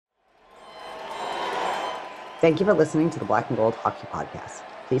Thank you for listening to the Black and Gold Hockey Podcast.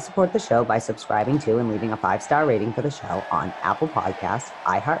 Please support the show by subscribing to and leaving a 5-star rating for the show on Apple Podcasts,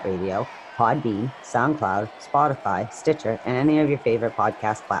 iHeartRadio, Podbean, SoundCloud, Spotify, Stitcher, and any of your favorite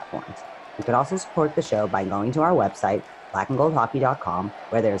podcast platforms. You can also support the show by going to our website, blackandgoldhockey.com,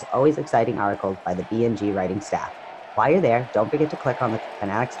 where there's always exciting articles by the B&G writing staff. While you're there, don't forget to click on the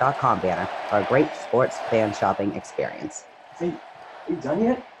fanatics.com banner for a great sports fan shopping experience. Hey, you done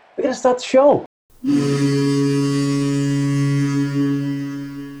yet? We gotta start the show.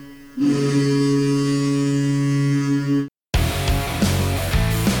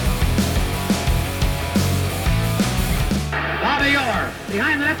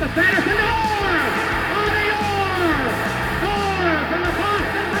 Behind the net to Sanderson, Orr! Bobby Orr! Orr from the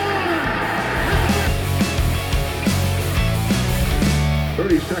Boston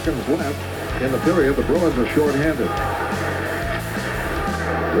Bruins! 30 seconds left in the period. The Bruins are shorthanded.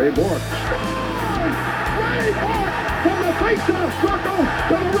 Ray Bourque. Ray Bourque from the face-off circle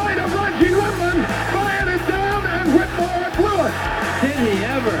to the right of Reggie Whitman. Fired it down and Whitmore blew it. Did he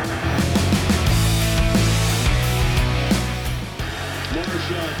ever?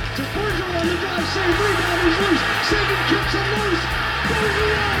 To Bergeron on the drive, save, rebound, he's loose, saving, kicks him loose,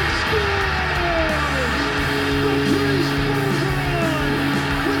 Bergeron scores! Patrice Bergeron,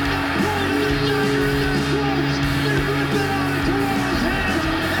 with the point of the dagger in their throats, they rip it out of Toronto's hands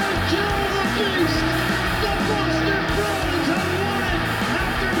and kill the beast! The Boston Bruins have won it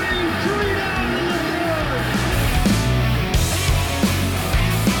after being 3 down in the third!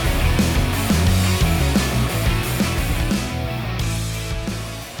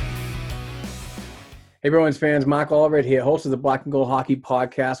 Hey, Bruins fans, Mark Allred here, host of the Black and Gold Hockey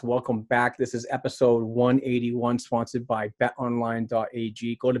Podcast. Welcome back. This is episode 181, sponsored by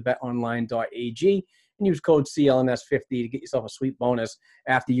betonline.ag. Go to betonline.ag and use code CLNS50 to get yourself a sweet bonus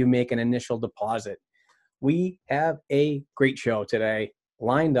after you make an initial deposit. We have a great show today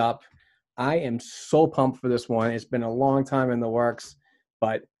lined up. I am so pumped for this one. It's been a long time in the works,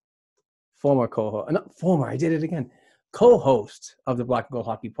 but co-host of the Black and Gold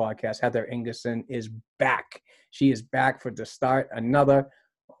Hockey Podcast, Heather Ingerson, is back. She is back to start another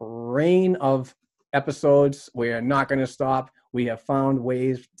reign of episodes. We are not going to stop. We have found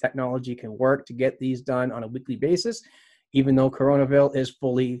ways technology can work to get these done on a weekly basis, even though Coronaville is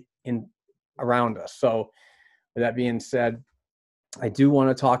fully around us. So with that being said, I do want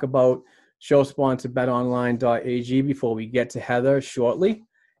to talk about show sponsor betonline.ag before we get to Heather shortly.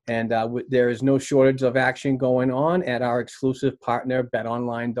 And there is no shortage of action going on at our exclusive partner,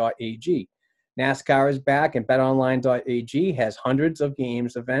 betonline.ag. NASCAR is back, and betonline.ag has hundreds of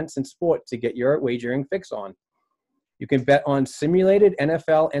games, events, and sport to get your wagering fix on. You can bet on simulated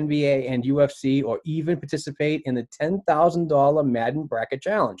NFL, NBA, and UFC, or even participate in the $10,000 Madden Bracket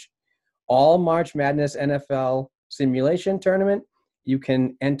Challenge. All March Madness NFL simulation tournament, you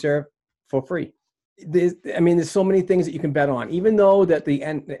can enter for free. There's so many things that you can bet on. Even though that the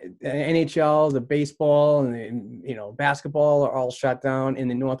NHL, the baseball, and the, basketball are all shut down in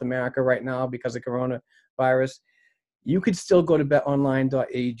North America right now because of coronavirus, you could still go to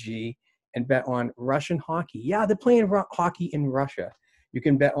betonline.ag and bet on Russian hockey. Yeah, they're playing hockey in Russia. You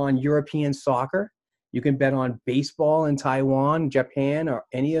can bet on European soccer. You can bet on baseball in Taiwan, Japan, or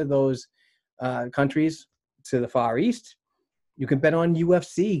any of those countries to the Far East. You can bet on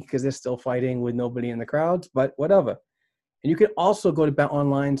UFC because they're still fighting with nobody in the crowds, but whatever. And you can also go to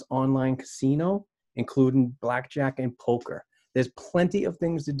BetOnline's online casino, including blackjack and poker. There's plenty of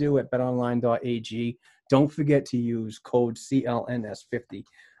things to do at betonline.ag. Don't forget to use code CLNS50.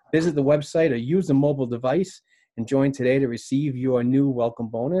 Visit the website or use a mobile device and join today to receive your new welcome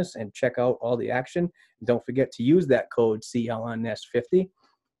bonus and check out all the action. And don't forget to use that code CLNS50.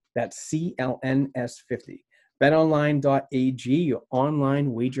 That's CLNS50. BetOnline.ag, your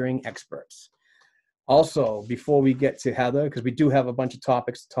online wagering experts. Also, before we get to Heather, because we do have a bunch of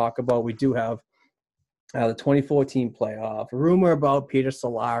topics to talk about, we do have the 2014 playoff, rumor about Peter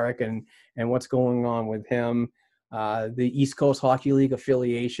Cehlarik and what's going on with him. The East Coast Hockey League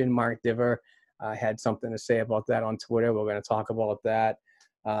affiliation, Mark Diver, had something to say about that on Twitter. We're going to talk about that.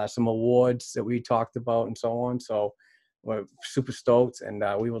 Some awards that we talked about and so on. So we're super stoked, and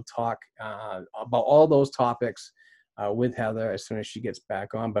we will talk about all those topics with Heather as soon as she gets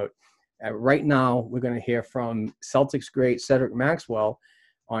back on. But right now, we're going to hear from Celtics great Cedric Maxwell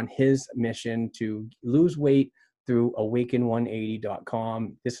on his mission to lose weight through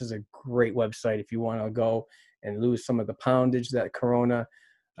awaken180.com. This is a great website if you want to go and lose some of the poundage that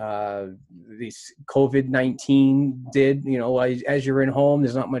this COVID-19 did. As you're in home,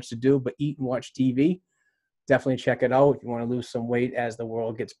 there's not much to do but eat and watch TV. Definitely check it out if you want to lose some weight as the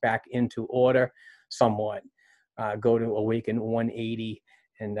world gets back into order somewhat. go to Awaken 180,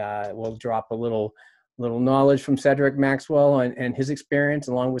 and we'll drop a little knowledge from Cedric Maxwell and his experience,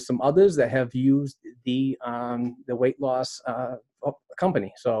 along with some others that have used the weight loss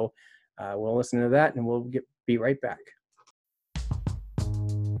company. So we'll listen to that, and we'll be right back.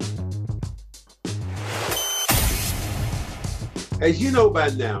 As you know by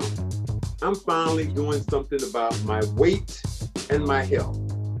now, I'm finally doing something about my weight and my health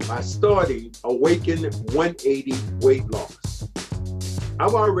by starting Awaken 180 Weight Loss.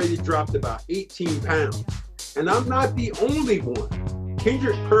 I've already dropped about 18 pounds, and I'm not the only one.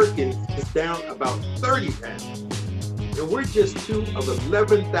 Kendrick Perkins is down about 30 pounds, and we're just 2 of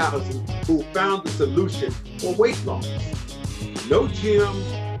 11,000 who found the solution for weight loss. No gym,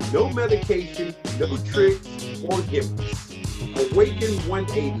 no medication, no tricks or gimmicks. Awaken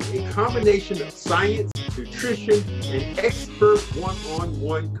 180, a combination of science, nutrition, and expert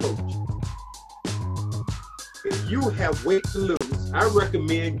one-on-one coaching. If you have weight to lose, I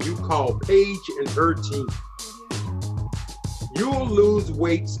recommend you call Paige and her team. You'll lose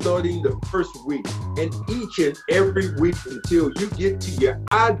weight starting the first week and each and every week until you get to your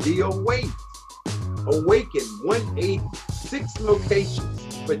ideal weight. Awaken 180, 6 locations,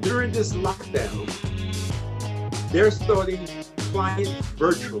 but during this lockdown, they're starting clients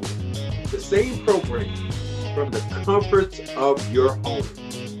virtually. The same program from the comforts of your home.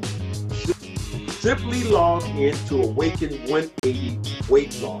 Simply log in to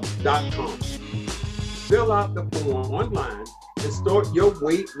awaken180weightloss.com. Fill out the form online and start your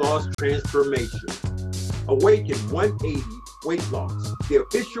weight loss transformation. Awaken 180 Weight Loss, the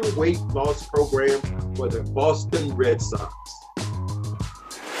official weight loss program for the Boston Red Sox.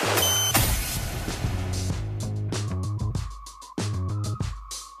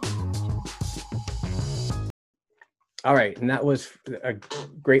 All right, and that was a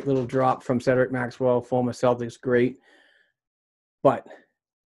great little drop from Cedric Maxwell, former Celtics great. But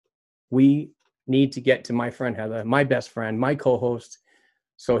we need to get to my friend Heather, my best friend, my co-host.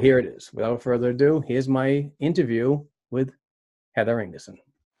 So here it is. Without further ado, here's my interview with Heather Ingerson.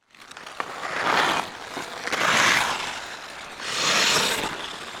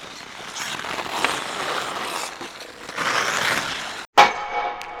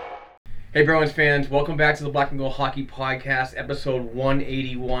 Hey Bruins fans, welcome back to the Black and Gold Hockey Podcast, episode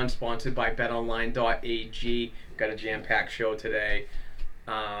 181, sponsored by betonline.ag. Got a jam-packed show today.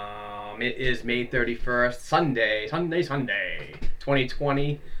 It is May 31st, Sunday,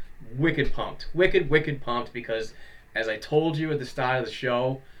 2020. Wicked pumped because, as I told you at the start of the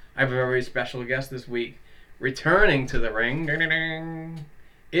show, I have a very special guest this week. Returning to the ring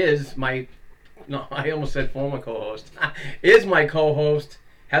is my, no, I almost said former co-host, is my co-host,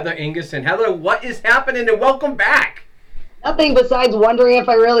 Heather Ingerson. Heather, what is happening, and welcome back. Nothing besides wondering if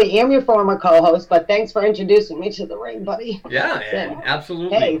I really am your former co-host, but thanks for introducing me to the ring, buddy. Yeah, man,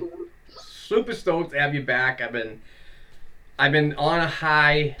 absolutely. Hey. Super stoked to have you back. I've been on a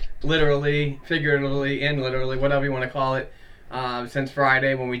high, literally, figuratively, and literally, whatever you want to call it, since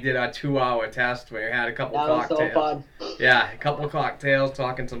Friday when we did our 2-hour test where we had a couple cocktails. That was so fun. Yeah, a couple of cocktails,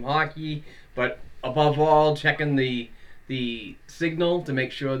 talking some hockey, but above all, checking the signal to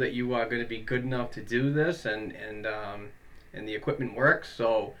make sure that you are going to be good enough to do this, and the equipment works.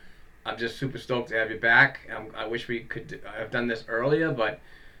 So I'm just super stoked to have you back. I wish we could have done this earlier, but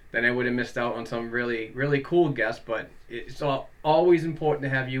then I would have missed out on some really, really cool guests. But it's always important to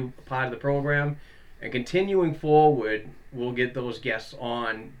have you a part of the program. And continuing forward, we'll get those guests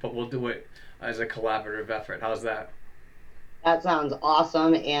on, but we'll do it as a collaborative effort. How's that? That sounds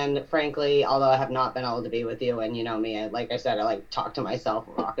awesome, and frankly, although I have not been able to be with you, and you know me, like I said, I like talk to myself,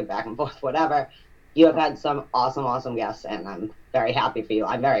 rocking back and forth, whatever. You have had some awesome guests, and I'm very happy for you.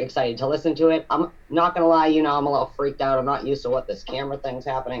 I'm very excited to listen to it. I'm not going to lie, you know, I'm a little freaked out. I'm not used to what this camera thing's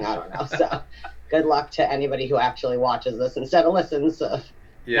happening. I don't know. So good luck to anybody who actually watches this instead of listens. So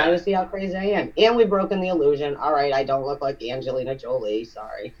yeah. Now to see how crazy I am. And we've broken the illusion. All right, I don't look like Angelina Jolie.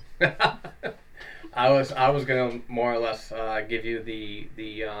 Sorry. I was gonna more or less give you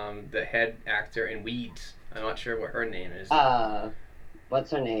the head actor in Weeds. I'm not sure what her name is.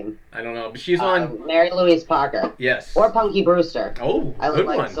 What's her name? I don't know, but she's on Mary Louise Parker. Yes. Or Punky Brewster. Oh, I look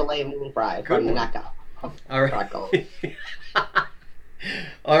like Soleil Moon Frye from the neck up. All right.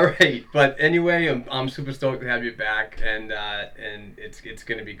 All right, but anyway, I'm super stoked to have you back, and it's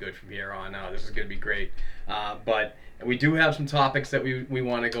going to be good from here on out. This is going to be great. But we do have some topics that we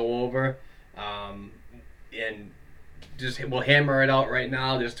want to go over, and just we'll hammer it out right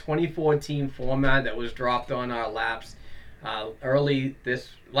now. This 2014 format that was dropped on our laps early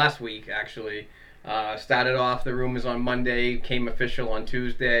last week, actually. Started off the rumors on Monday, came official on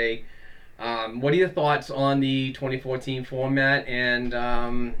Tuesday. What are your thoughts on the 2014 format? And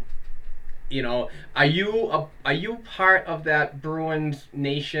are you part of that Bruins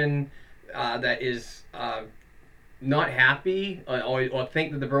nation that is not happy or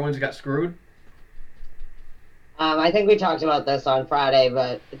think that the Bruins got screwed? I think we talked about this on Friday,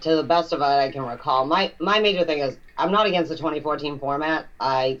 but to the best of what I can recall, my major thing is I'm not against the 2014 format.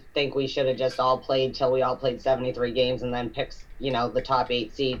 I think we should have just all played till we all played 73 games and then picked, the top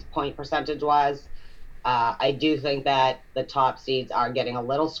 8 seeds point percentage wise. I do think that the top seeds are getting a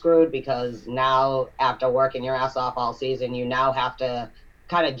little screwed because now, after working your ass off all season, you now have to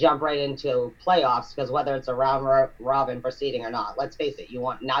kind of jump right into playoffs because whether it's a round robin proceeding or not, let's face it,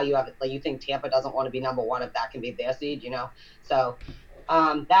 you think Tampa doesn't want to be number one if that can be their seed, So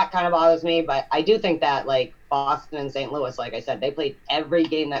that kind of bothers me, but I do think that like Boston and St. Louis, like I said, they played every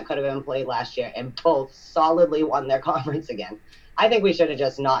game that could have been played last year and both solidly won their conference again. I think we should have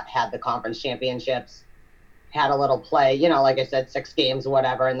just not had the conference championships, had a little play, like I said, 6 games,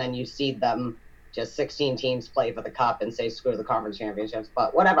 whatever, and then you seed them, just 16 teams play for the cup and say screw the conference championships.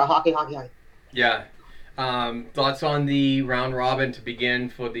 But whatever, hockey. Yeah. Thoughts on the round robin to begin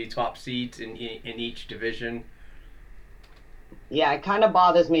for the top seeds in each division? Yeah, it kind of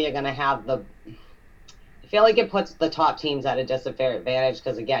bothers me. You're going to have I feel like it puts the top teams at a disadvantage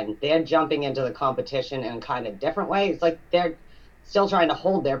because, again, they're jumping into the competition in a kind of different way. It's like they're still trying to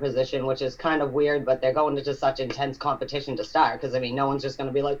hold their position, which is kind of weird, but they're going into such intense competition to start because, no one's just going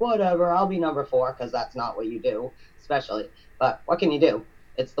to be like, whatever, I'll be number 4 because that's not what you do, especially. But what can you do?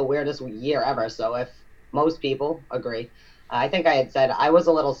 It's the weirdest year ever. So if most people agree, I think I had said I was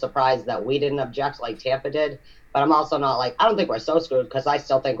a little surprised that we didn't object like Tampa did, but I'm also not like, I don't think we're so screwed because I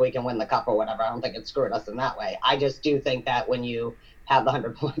still think we can win the cup or whatever. I don't think it screwed us in that way. I just do think that when you have the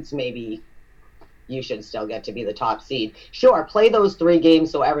 100 points, maybe you should still get to be the top seed. Sure, play those 3 games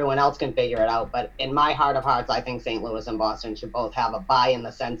so everyone else can figure it out. But in my heart of hearts, I think St. Louis and Boston should both have a bye in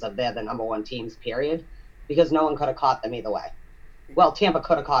the sense of they're the number 1 teams, period, because no one could have caught them either way. Well, Tampa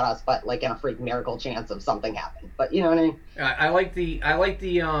could have caught us, but like in a freak miracle chance of something happened. But you know what I mean? I like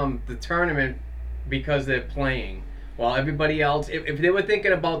the tournament because they're playing while everybody else. If they were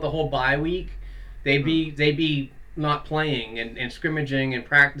thinking about the whole bye week, they'd be not playing and scrimmaging and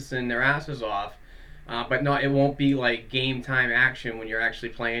practicing their asses off. But it won't be like game time action when you're actually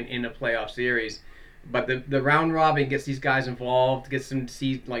playing in a playoff series. But the round robin gets these guys involved, gets them to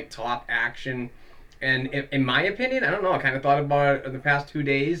see like top action. And in my opinion, I don't know, I kind of thought about it in the past 2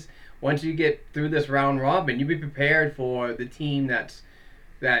 days. Once you get through this round robin, you be prepared for the team that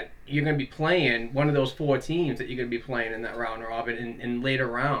you're going to be playing, one of those 4 teams that you're going to be playing in that round robin in later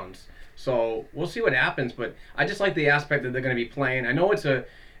rounds. So we'll see what happens, but I just like the aspect that they're going to be playing. I know it's a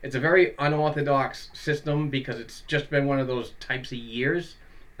very unorthodox system because it's just been one of those types of years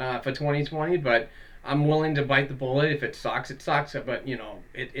for 2020, but I'm willing to bite the bullet. If it sucks, it sucks. But,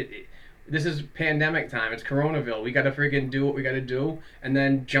 this is pandemic time. It's Coronaville. We got to freaking do what we got to do and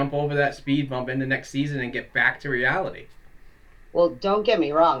then jump over that speed bump into next season and get back to reality. Well, don't get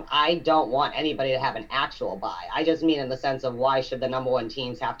me wrong. I don't want anybody to have an actual bye. I just mean in the sense of why should the number 1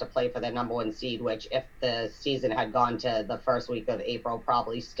 teams have to play for their number 1 seed, which if the season had gone to the first week of April,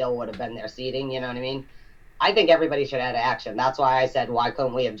 probably still would have been their seeding. You know what I mean? I think everybody should add action. That's why I said, why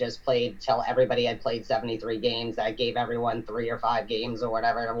couldn't we have just played till everybody had played 73 games? That gave everyone 3 or 5 games or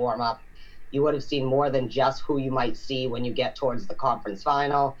whatever to warm up. You would have seen more than just who you might see when you get towards the conference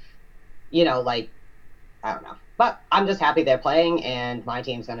final. I don't know. But I'm just happy they're playing, and my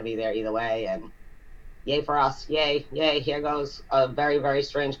team's going to be there either way. And yay for us. Yay. Here goes a very, very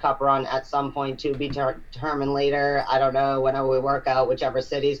strange cup run at some point to be determined later. I don't know, whenever we work out whichever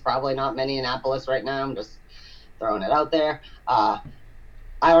cities. Probably not Minneapolis right now. I'm just throwing it out there. I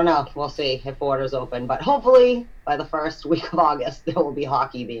don't know. We'll see if borders open. But hopefully by the first week of August, there will be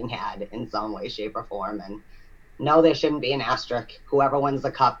hockey being had in some way, shape, or form. And no, there shouldn't be an asterisk. Whoever wins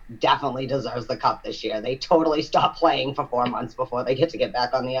the cup definitely deserves the cup this year. They totally stop playing for 4 months before they get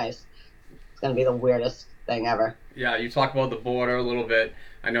back on the ice. It's going to be the weirdest thing ever. Yeah, you talk about the border a little bit.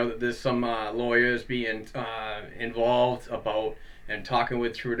 I know that there's some lawyers being involved about and talking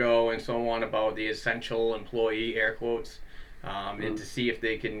with Trudeau and so on about the essential employee, air quotes, and to see if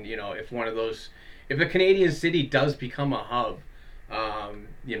they can, if one of those, if a Canadian city does become a hub,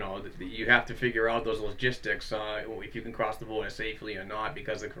 you have to figure out those logistics, if you can cross the border safely or not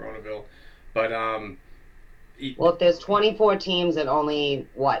because of Coronaville. But well, if there's 24 teams and only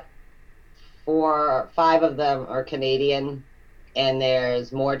 4 or 5 of them are Canadian, and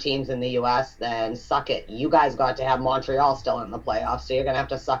there's more teams in the U.S., then suck it. You guys got to have Montreal still in the playoffs, so you're gonna have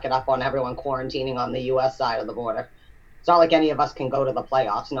to suck it up on everyone quarantining on the U.S. side of the border. It's not like any of us can go to the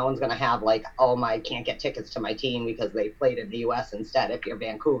playoffs. No one's going to have like, oh, my, can't get tickets to my team because they played in the U.S. instead. If you're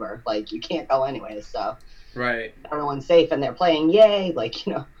Vancouver, like, you can't go anyways. So Right. everyone's safe and they're playing. Yay. Like,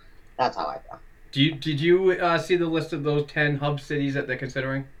 that's how I feel. Did you see the list of those 10 hub cities that they're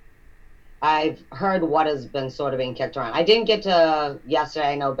considering? I've heard what has been sort of being kicked around. I didn't get to yesterday.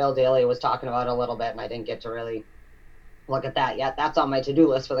 I know Bill Daly was talking about it a little bit, and I didn't get to really look at that yet. That's on my to-do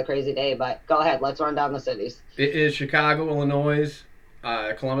list for the crazy day, but go ahead. Let's run down the cities. It is Chicago, Illinois,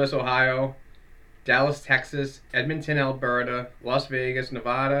 Columbus, Ohio, Dallas, Texas, Edmonton, Alberta, Las Vegas,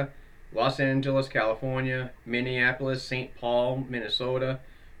 Nevada, Los Angeles, California, Minneapolis, St. Paul, Minnesota,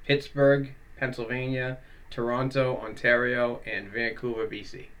 Pittsburgh, Pennsylvania, Toronto, Ontario, and Vancouver,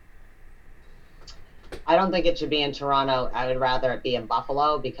 BC. I don't think it should be in Toronto. I would rather it be in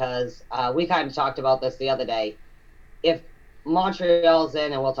Buffalo because we kind of talked about this the other day. If Montreal's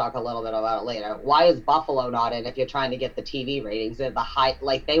in, and we'll talk a little bit about it later, why is Buffalo not in if you're trying to get the TV ratings? They're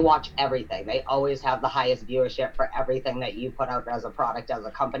they watch everything. They always have the highest viewership for everything that you put out as a product, as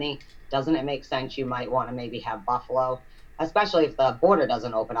a company. Doesn't it make sense you might want to maybe have Buffalo, especially if the border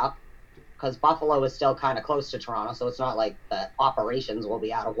doesn't open up? Because Buffalo is still kind of close to Toronto, so it's not like the operations will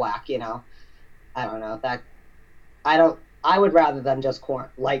be out of whack, I don't know that. I would rather than just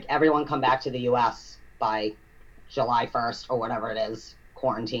everyone come back to the U.S. by July 1st or whatever it is,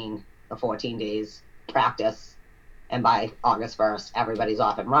 quarantine the 14 days, practice, and by August 1st everybody's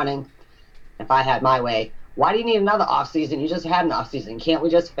off and running. If I had my way, why do you need another off season? You just had an off season. Can't we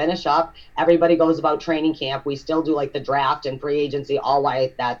just finish up? Everybody goes about training camp. We still do like the draft and free agency. You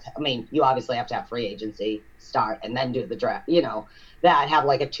obviously have to have free agency start and then do the draft. That have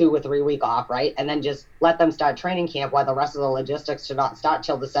like a 2 or 3 week off, right? And then just let them start training camp while the rest of the logistics should not start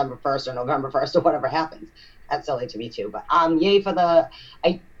till December 1st or November 1st or whatever happens. That's silly to me too. But yay for the.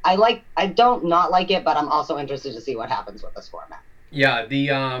 I don't not like it, but I'm also interested to see what happens with this format. Yeah,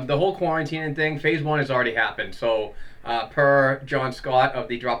 the whole quarantining thing, phase 1 has already happened. So, per John Scott of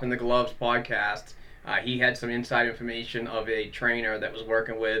the Dropping the Gloves podcast, he had some inside information of a trainer that was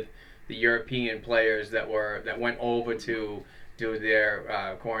working with the European players that went over to do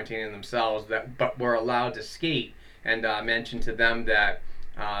their quarantining themselves, but were allowed to skate, and mentioned to them that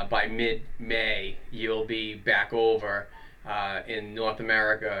by mid-May you'll be back over in North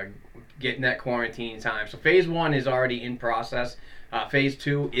America getting that quarantine time. So phase 1 is already in process. Phase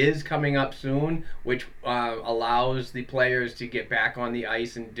 2 is coming up soon, which allows the players to get back on the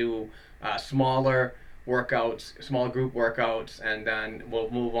ice and do smaller workouts, small group workouts, and then we'll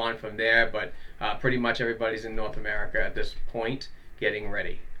move on from there. But pretty much everybody's in North America at this point getting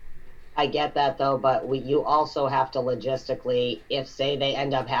ready. I get that though, but you also have to logistically, if say they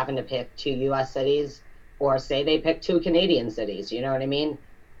end up having to pick 2 U.S. cities, or say they pick 2 Canadian cities, you know what I mean?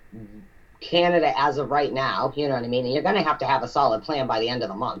 Canada, as of right now, you know what I mean? And you're going to have a solid plan by the end of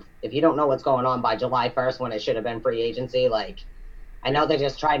the month. If you don't know what's going on by July 1st when it should have been free agency, I know they're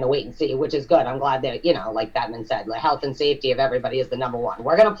just trying to wait and see, which is good. I'm glad they're, like Batman said, the health and safety of everybody is the number one.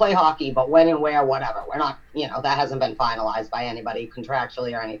 We're going to play hockey, but when and where, whatever. We're not, that hasn't been finalized by anybody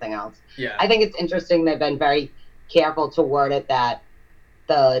contractually or anything else. Yeah. I think it's interesting they've been very careful to word it that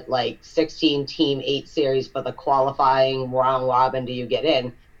the 16 team 8 series for the qualifying round robin do you get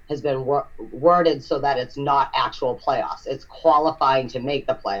in has been worded so that it's not actual playoffs. It's qualifying to make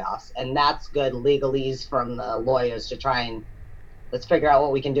the playoffs. And that's good legalese from the lawyers to try and let's figure out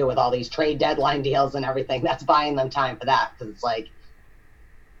what we can do with all these trade deadline deals and everything. That's buying them time for that. Because it's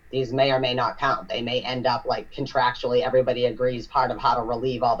these may or may not count. They may end up contractually everybody agrees part of how to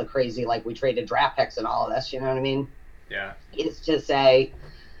relieve all the crazy, we traded draft picks and all of this, you know what I mean? Yeah. It's to say,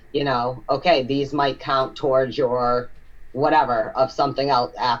 okay, these might count towards your whatever of something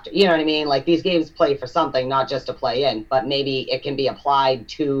else after, you know what I mean? These games play for something, not just to play in, but maybe it can be applied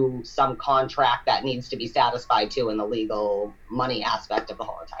to some contract that needs to be satisfied to in the legal money aspect of the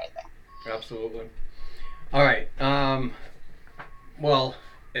whole entire thing. Absolutely. All right. Well,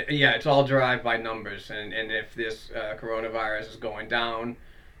 yeah, it's all derived by numbers, and if this coronavirus is going down,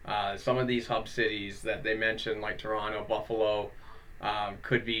 some of these hub cities that they mentioned, like Toronto, Buffalo,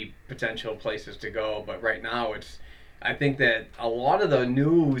 could be potential places to go. But right now, I think that a lot of the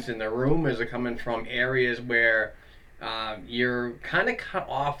news and the rumors are coming from areas where you're kind of cut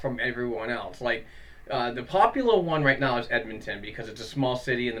off from everyone else. The popular one right now is Edmonton because it's a small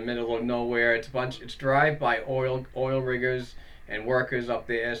city in the middle of nowhere. It's derived by oil riggers and workers up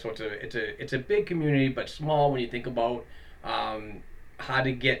there. So it's a big community, but small when you think about how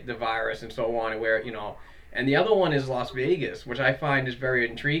to get the virus and so on, and where And the other one is Las Vegas, which I find is very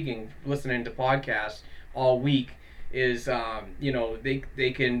intriguing. Listening to podcasts all week. Is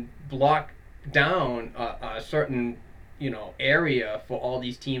they can block down a certain area for all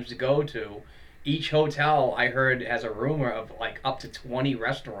these teams to go to. Each hotel, I heard, has a rumor of like up to 20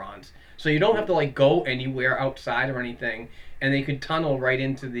 restaurants. So you don't have to like go anywhere outside or anything, and they could tunnel right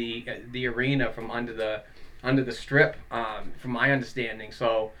into the arena from under the strip, from my understanding.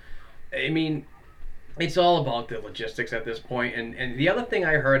 So, I mean, it's all about the logistics at this point. And the other thing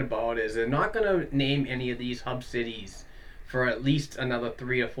I heard about is they're not going to name any of these hub cities for at least another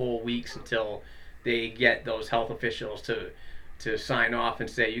 3 or 4 weeks until they get those health officials to sign off and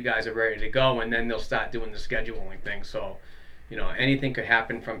say you guys are ready to go, and then they'll start doing the scheduling thing. So, anything could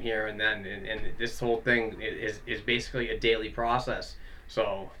happen from here and then, and this whole thing is basically a daily process.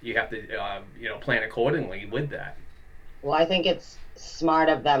 So you have to plan accordingly with that. Well, I think it's smart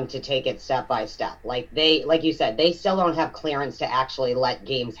of them to take it step by step. Like you said, they still don't have clearance to actually let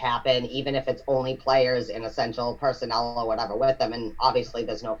games happen, even if it's only players and essential personnel or whatever with them. And obviously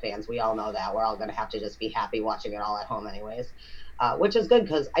there's no fans. We all know that. We're all going to have to just be happy watching it all at home anyways, which is good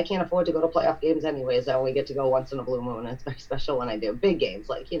because I can't afford to go to playoff games anyways. I only get to go once in a blue moon. It's very special when I do big games,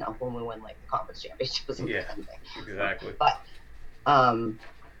 like, when we win like the conference championship or something. Yeah, exactly. But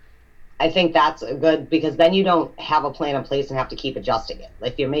I think that's good because then you don't have a plan in place and have to keep adjusting it.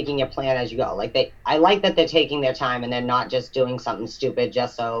 Like, you're making your plan as you go. I like that they're taking their time and they're not just doing something stupid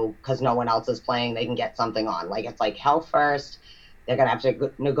just so because no one else is playing they can get something on. Like, it's like health first. They're gonna have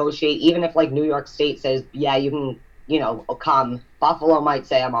to negotiate. Even if like New York State says, yeah, you can, come. Buffalo might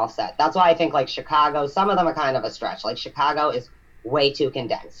say I'm all set. That's why I think like Chicago. Some of them are kind of a stretch. Like Chicago is way too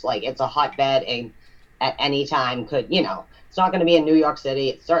condensed. Like, it's a hotbed and at any time could. It's not going to be in New York City.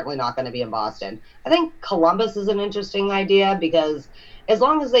 It's certainly not going to be in Boston. I think Columbus is an interesting idea because as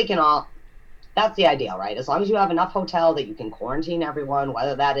long as they can all, that's the ideal, right? As long as you have enough hotel that you can quarantine everyone,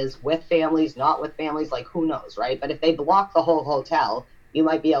 whether that is with families, not with families, like who knows, right? But if they block the whole hotel, you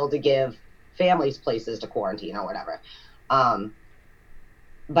might be able to give families places to quarantine or whatever.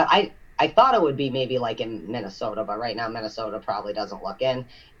 But I thought it would be maybe like in Minnesota, but right now Minnesota probably doesn't look in.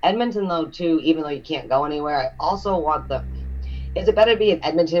 Edmonton, though, too, even though you can't go anywhere, I also want is it better to be in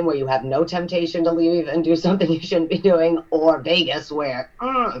Edmonton where you have no temptation to leave and do something you shouldn't be doing, or Vegas where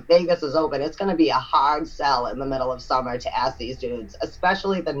Vegas is open? It's going to be a hard sell in the middle of summer to ask these dudes,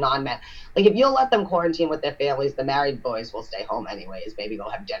 especially the non-men. Like, if you'll let them quarantine with their families, the married boys will stay home anyways, maybe go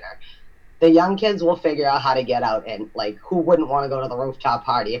have dinner. The young kids will figure out how to get out, and like, who wouldn't want to go to the rooftop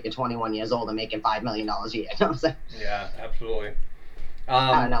party if you're 21 years old and making $5 million a year? You know what I'm saying? Yeah, absolutely.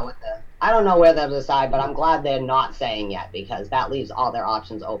 I don't know where they'll decide, but I'm glad they're not saying yet because that leaves all their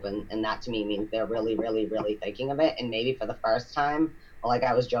options open, and that to me means they're really, really, really thinking of it. And maybe for the first time, like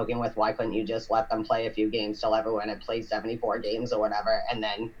I was joking with, why couldn't you just let them play a few games till everyone had played 74 games or whatever, and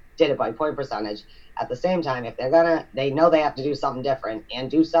then did it by point percentage? At the same time, if they know they have to do something different and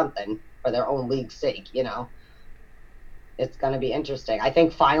do something for their own league's sake, it's going to be interesting. I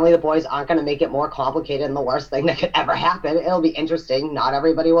think finally the boys aren't going to make it more complicated and the worst thing that could ever happen. It'll be interesting. Not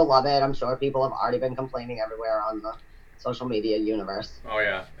everybody will love it. I'm sure people have already been complaining everywhere on the social media universe. Oh,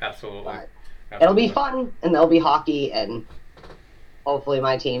 yeah, absolutely. But it'll be fun, and there'll be hockey, and hopefully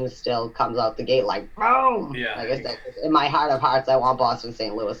my team still comes out the gate like, boom! Yeah. Like I said, in my heart of hearts, I want Boston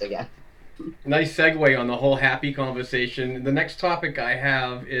St. Louis again. Nice segue on the whole happy conversation. The next topic I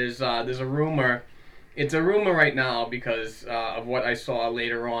have is there's a rumor. It's a rumor right now because of what I saw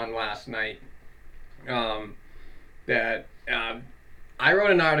later on last night. That I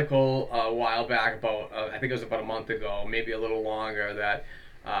wrote an article a while back about, I think it was about a month ago, maybe a little longer, that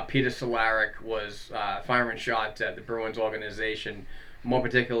Peter Cehlarik was firing shots at the Bruins organization, more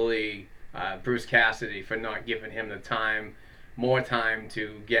particularly Bruce Cassidy, for not giving him the more time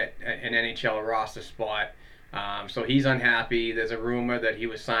to get an NHL roster spot. So he's unhappy. There's a rumor that he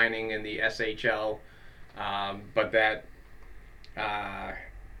was signing in the SHL. But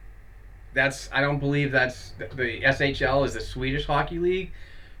that's I don't believe that's the SHL is the Swedish Hockey League.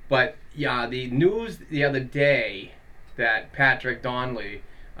 But yeah, the news the other day that Patrick Donnelly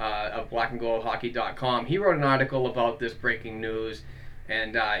of blackandgoldhockey.com, he wrote an article about this breaking news,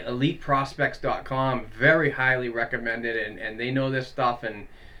 and eliteprospects.com very highly recommended, and they know this stuff, and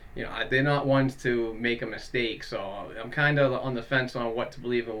they're not ones to make a mistake. So I'm kind of on the fence on what to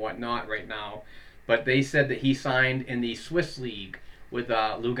believe and what not right now. But they said that he signed in the Swiss League with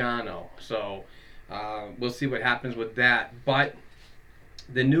Lugano. So we'll see what happens with that. But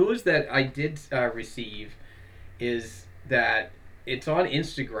the news that I did receive is that it's on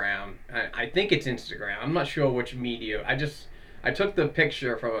Instagram. I think it's Instagram. I'm not sure which media. I took the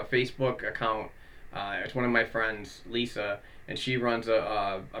picture from a Facebook account. It's one of my friends, Lisa, and she runs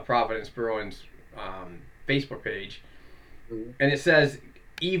a Providence Bruins Facebook page. And it says,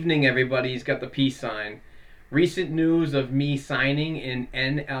 "Evening, everybody." He's got the peace sign. recent news of me signing in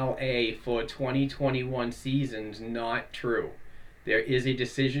NLA for 2021 season's not true. There is a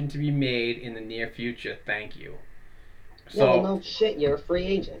decision to be made in the near future. Thank you. Yeah, well, no shit, you're a free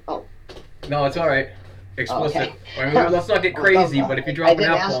agent. Oh. No, it's all right. Explicit. Oh, okay. Let's not get crazy, but if you drop I an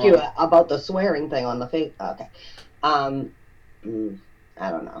didn't F-bomb... ask you about the swearing thing on the face. Okay. I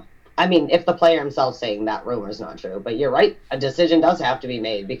don't know. I mean, if the player himself saying that rumor is not true, but you're right. A decision does have to be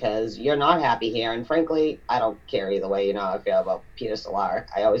made because you're not happy here. And frankly, I don't care either way. You know how I feel about Peter Cehlarik.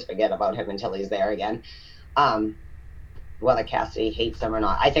 I always forget about him until he's there again. Whether Cassidy hates him or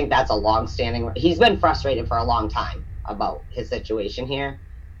not, I think that's a long-standing... He's been frustrated for a long time about his situation here.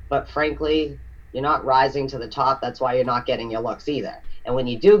 But frankly, you're not rising to the top. That's why you're not getting your looks either. And when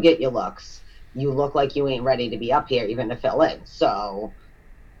you do get your looks, you look like you ain't ready to be up here even to fill in. So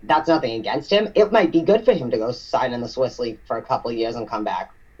that's nothing against him. It might be good for him to go sign in the Swiss League for a couple of years and come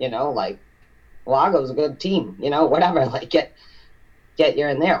back. You know, like, Lago's a good team, you know, whatever. Like, get you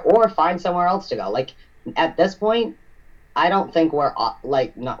in there. Or find somewhere else to go. Like, at this point, I don't think we're,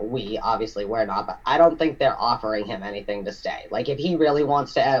 like, not we, obviously we're not, but I don't think they're offering him anything to stay. Like, if he really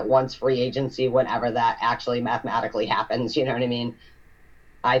wants to, once free agency, whenever that actually mathematically happens, you know what I mean?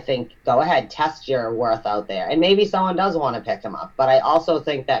 I think go ahead, test your worth out there. And maybe someone does want to pick him up. But I also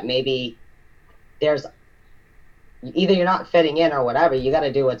think that maybe there's either you're not fitting in or whatever. You got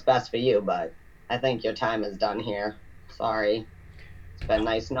to do what's best for you. But I think your time is done here. Sorry. It's been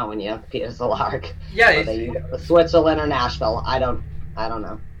nice knowing you, Peter Cehlarik. Yeah, whether you go to Switzerland or Nashville, I don't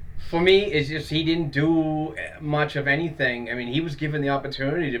know. For me, it's just he didn't do much of anything. I mean, he was given the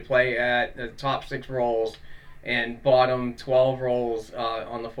opportunity to play at the top 6 roles and bottom 12 roles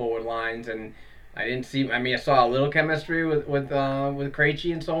on the forward lines, and I didn't see. I mean, I saw a little chemistry with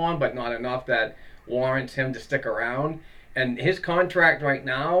Krejci and so on, but not enough that warrants him to stick around. And his contract right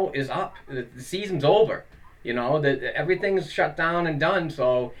now is up. The season's over. You know, everything's shut down and done.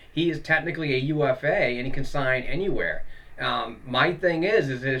 So he is technically a UFA, and he can sign anywhere. My thing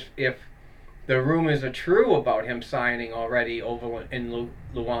is if the rumors are true about him signing already over in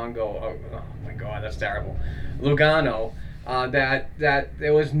Luongo, oh my God, that's terrible, Lugano, that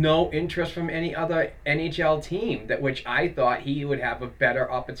there was no interest from any other NHL team, that which I thought he would have a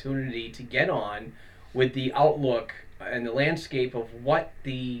better opportunity to get on with the outlook and the landscape of what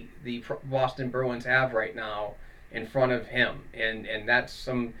the Boston Bruins have right now in front of him, and that's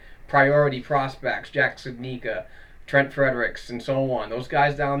some priority prospects, Jack Studnicka, Trent Fredericks, and so on. Those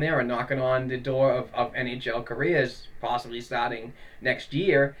guys down there are knocking on the door of NHL careers, possibly starting next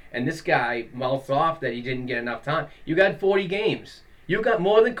year. And this guy mouths off that he didn't get enough time. You got 40 games. You got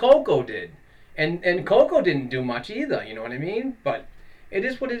more than Coco did. And Coco didn't do much either, you know what I mean? But it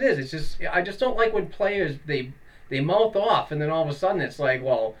is what it is. It's just, I just don't like when players, they mouth off and then all of a sudden it's like,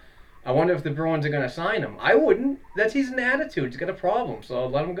 well, I wonder if the Bruins are going to sign him. I wouldn't. He's an attitude. He's got a problem, so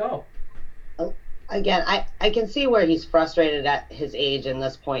let him go. Again, I can see where he's frustrated at his age and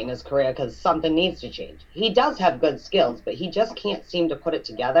this point in his career because something needs to change. He does have good skills, but he just can't seem to put it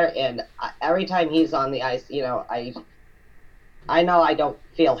together. And every time he's on the ice, you know, I know I don't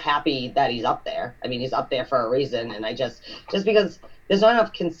feel happy that he's up there. I mean, he's up there for a reason, and I just because there's not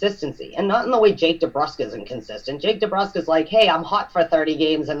enough consistency, and not in the way Jake DeBrusk is inconsistent. Jake DeBrusk is like, hey, I'm hot for 30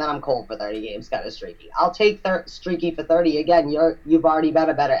 games, and then I'm cold for 30 games, kind of streaky. I'll take streaky for 30 again. You've already been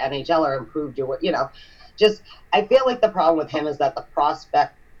a better NHLer, improved your, you know. Just I feel like the problem with him is that the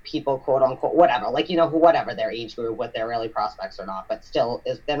prospect people, quote unquote, whatever, like, you know, whatever their age group, what they're really prospects or not, but still,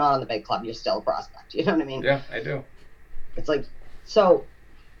 if they're not on the big club, you're still a prospect. You know what I mean? Yeah, I do. It's like, so,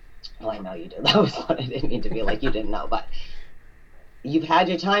 well, I know you do. That was what I didn't mean to be like you didn't know, but you've had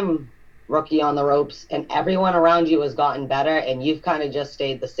your time, rookie, on the ropes, and everyone around you has gotten better, and you've kind of just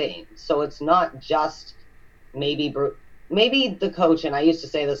stayed the same. So it's not just maybe the coach, and I used to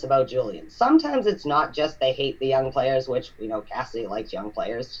say this about Julian. Sometimes it's not just they hate the young players, which we know Cassidy likes young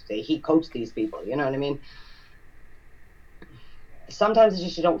players. He coached these people, you know what I mean? Sometimes it's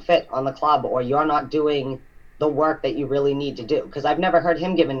just you don't fit on the club, or you're not doing the work that you really need to do. Because I've never heard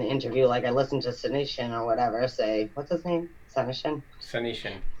him give an interview, like I listened to Senishin or whatever, say, what's his name? Senishin?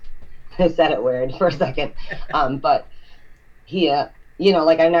 I said it weird for a second. But he, you know,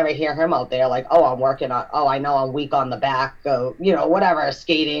 like I never hear him out there like, oh, I'm working on, oh, I know I'm weak on the back, you know, whatever,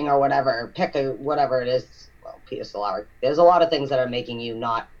 skating or whatever, whatever it is. Well, Peter Cehlarik, there's a lot of things that are making you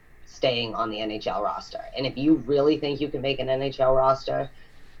not staying on the NHL roster. And if you really think you can make an NHL roster,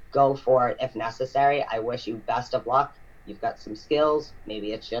 go for it if necessary. I wish you best of luck. You've got some skills.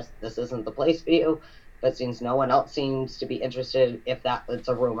 Maybe it's just this isn't the place for you. But since no one else seems to be interested, it's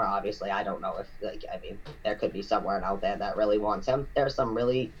a rumor, obviously. I don't know if, like, I mean, there could be someone out there that really wants him. There's some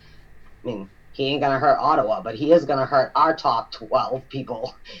really, I mean, he ain't going to hurt Ottawa, but he is going to hurt our top 12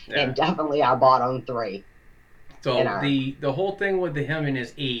 people and definitely our bottom 3. So the whole thing with him and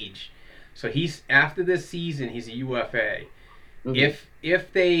his age. So he's after this season, he's a UFA. Mm-hmm.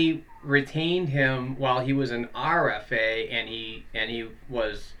 If they retained him while he was an RFA and he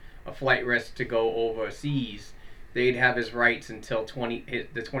was a flight risk to go overseas, they'd have his rights until the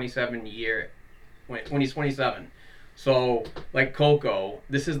 2027. So like Coco,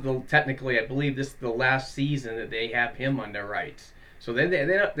 this is technically I believe this is the last season that they have him under rights. So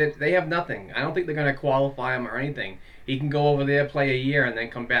they have nothing. I don't think they're going to qualify him or anything. He can go over there, play a year, and then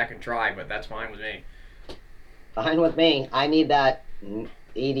come back and try, but that's fine with me. Fine with me. I need that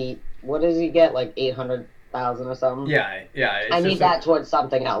 80. What does he get? Like 800,000 or something? Yeah. I need that towards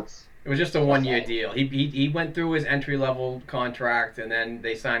something else. It was just a 1-year deal. He went through his entry-level contract, and then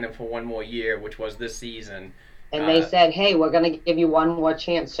they signed him for 1 more year, which was this season. And they said, hey, we're going to give you 1 more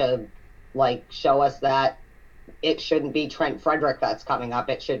chance to, like, show us that it shouldn't be Trent Frederick that's coming up.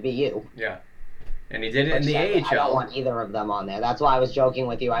 It should be you. Yeah. And he did it in the AHL. I don't want either of them on there. That's why I was joking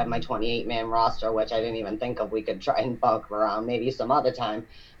with you. I have my 28-man roster, which I didn't even think of. We could try and bunk around maybe some other time.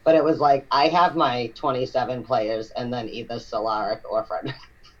 But it was like, I have my 27 players and then either Cehlarik or Frederick.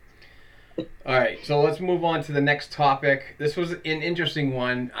 All right, so let's move on to the next topic. This was an interesting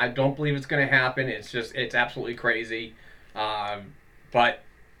one. I don't believe it's going to happen. It's absolutely crazy. But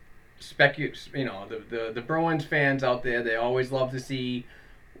the Bruins fans out there, they always love to see,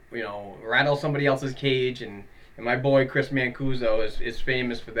 rattle somebody else's cage, and my boy Chris Mancuso is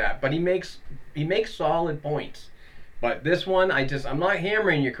famous for that. But he makes solid points. But this one, I'm not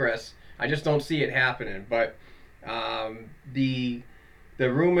hammering you, Chris. I just don't see it happening. But the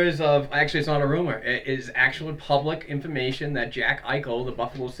rumors of, actually it's not a rumor, it is actual public information that Jack Eichel, the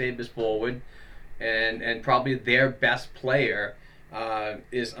Buffalo Sabres forward, and probably their best player,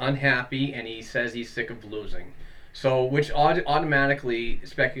 is unhappy, and he says he's sick of losing. So, which automatically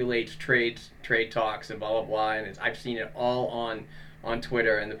speculates trade talks and blah blah blah, and I've seen it all on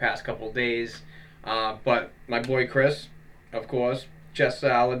Twitter in the past couple of days. But my boy Chris, of course, Chess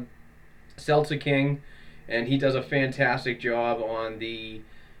Salad, Seltzer King, and he does a fantastic job on the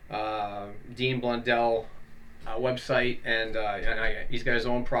Dean Blundell website, and he's got his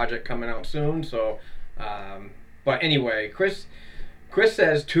own project coming out soon. So, but anyway, Chris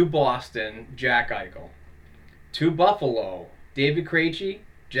says to Boston, Jack Eichel. To Buffalo, David Krejci,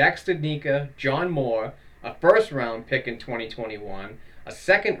 Jack Studnicka, John Moore, a first-round pick in 2021, a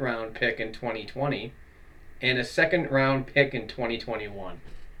second-round pick in 2020, and a second-round pick in 2021.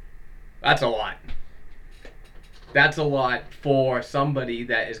 That's a lot. That's a lot for somebody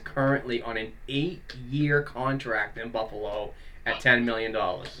that is currently on an 8-year contract in Buffalo at $10 million.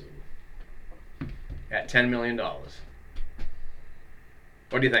 At $10 million.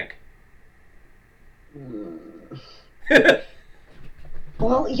 What do you think?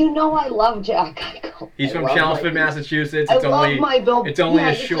 Well, I love Jack Eichel. He's from Chelmsford, Massachusetts. It's only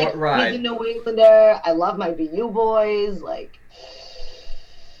a short ride. He's a New Englander. I love my BU boys.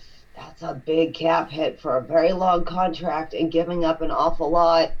 That's a big cap hit for a very long contract and giving up an awful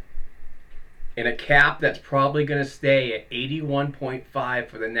lot. And a cap that's probably going to stay at 81.5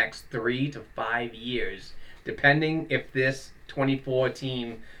 for the next 3 to 5 years, depending if this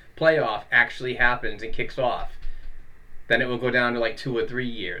 24-team playoff actually happens and kicks off. Then it will go down to like 2 or 3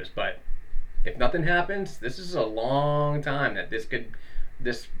 years. But if nothing happens, this is a long time that this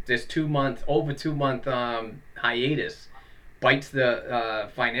 2 month hiatus bites the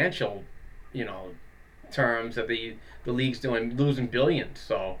financial, terms of the league's doing, losing billions.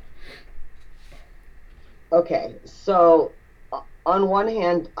 So. Okay, so on one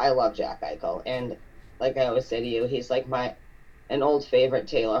hand, I love Jack Eichel, and like I always say to you, he's like an old favorite,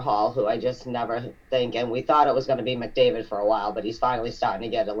 Taylor Hall, who I just never think, and we thought it was going to be McDavid for a while, but he's finally starting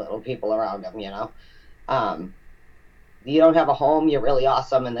to get a little people around him, You don't have a home, you're really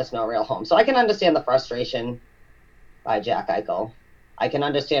awesome, and there's no real home. So I can understand the frustration by Jack Eichel. I can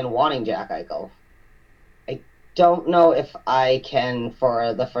understand wanting Jack Eichel. I don't know if I can,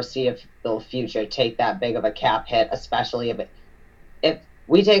 for the foreseeable future, take that big of a cap hit, especially if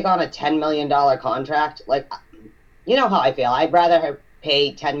we take on a $10 million contract. You know how I feel. I'd rather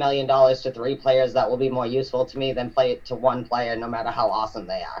pay $10 million to 3 players that will be more useful to me than play it to 1 player, no matter how awesome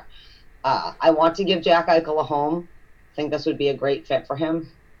they are. I want to give Jack Eichel a home. I think this would be a great fit for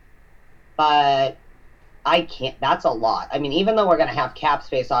him. But I can't. That's a lot. I mean, even though we're going to have cap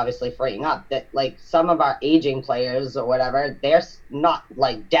space obviously freeing up, that some of our aging players or whatever, they're not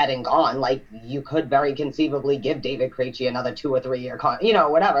dead and gone. You could very conceivably give David Krejci another 2 or 3 year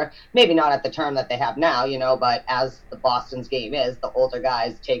whatever. Maybe not at the term that they have now, but as the Boston's game is, the older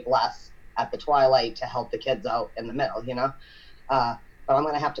guys take less at the twilight to help the kids out in the middle, But I'm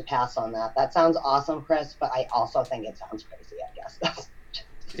going to have to pass on that. That sounds awesome, Chris, but I also think it sounds crazy, I guess.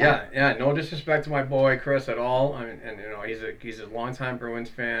 Yeah. No disrespect to my boy Chris at all. I mean, and he's a longtime Bruins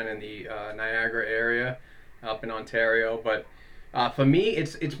fan in the Niagara area, up in Ontario. But for me,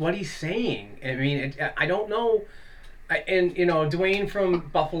 it's what he's saying. I mean, I don't know. And Dwayne from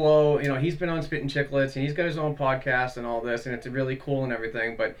Buffalo, he's been on Spittin' Chicklets and he's got his own podcast and all this, and it's really cool and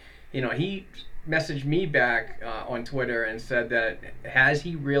everything. But he messaged me back on Twitter and said that has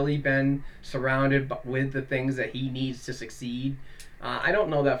he really been surrounded with the things that he needs to succeed? I don't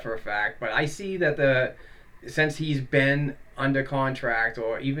know that for a fact, but I see that since he's been under contract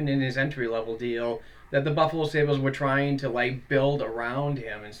or even in his entry level deal, that the Buffalo Sabres were trying to build around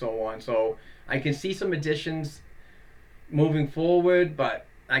him and so on. So I can see some additions moving forward, but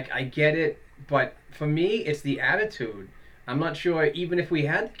I get it. But for me, it's the attitude. I'm not sure even if we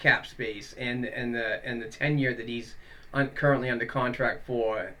had the cap space and the tenure that he's currently under contract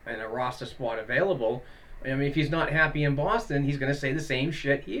for and a roster spot available. I mean, if he's not happy in Boston, he's going to say the same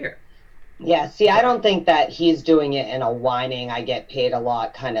shit here. Yeah, see, I don't think that he's doing it in a whining, I get paid a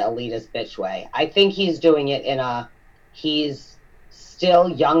lot kind of elitist bitch way. I think he's doing it he's still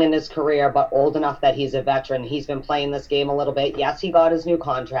young in his career, but old enough that he's a veteran. He's been playing this game a little bit. Yes, he got his new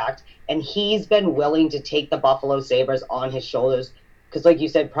contract, and he's been willing to take the Buffalo Sabres on his shoulders because, like you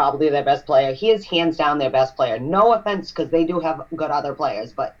said, probably their best player. He is hands down their best player. No offense, because they do have good other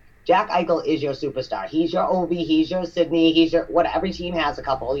players, but Jack Eichel is your superstar. He's your Ovi, he's your Sydney, he's your what every team has a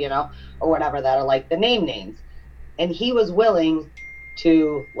couple, or whatever that are like the names. And he was willing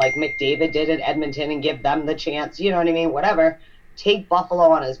to, like McDavid did at Edmonton, and give them the chance, whatever, take Buffalo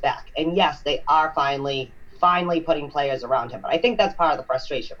on his back. And yes, they are finally putting players around him. But I think that's part of the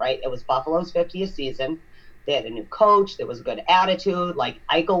frustration, right? It was Buffalo's 50th season. They had a new coach. There was a good attitude.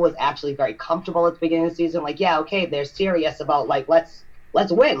 Eichel was actually very comfortable at the beginning of the season. Yeah, okay, they're serious about let's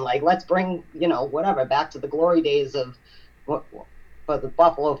win. Let's bring, whatever, back to the glory days of for the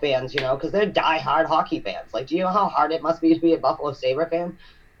Buffalo fans, because they're diehard hockey fans. Do you know how hard it must be to be a Buffalo Sabre fan?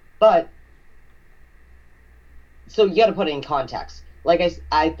 But, so you got to put it in context.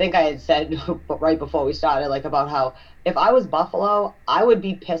 I think I had said right before we started, about how if I was Buffalo, I would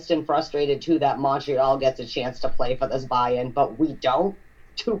be pissed and frustrated too that Montreal gets a chance to play for this buy-in, but we don't.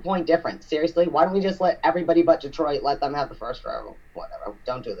 2-point difference. Seriously, why don't we just let everybody but Detroit let them have the first round? Whatever.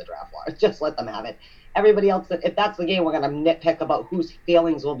 Don't do the draft lottery. Just let them have it. Everybody else, if that's the game, we're going to nitpick about whose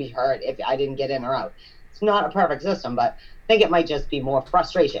feelings will be hurt if I didn't get in or out. It's not a perfect system, but I think it might just be more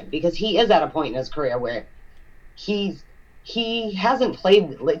frustration because he is at a point in his career where he hasn't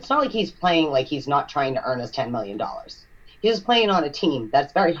played. It's not like he's playing like he's not trying to earn his $10 million. He's playing on a team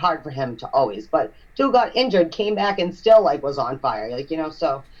that's very hard for him to always. But dude got injured, came back, and still was on fire.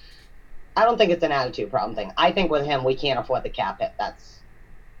 So I don't think it's an attitude problem thing. I think with him, we can't afford the cap hit. That's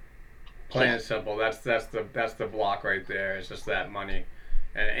plain and simple. That's the block right there. It's just that money,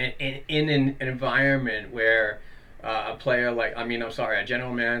 and in an environment where a player a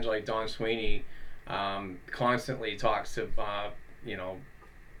general manager like Don Sweeney constantly talks to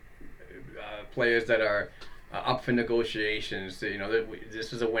players that are up for negotiations.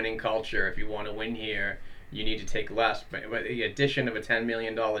 This is a winning culture. If you want to win here, you need to take less. But the addition of a $10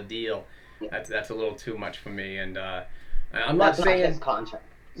 million deal, that's a little too much for me. And I'm not saying his contract.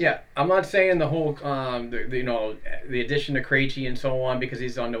 Yeah, I'm not saying the whole the addition of Krejci and so on because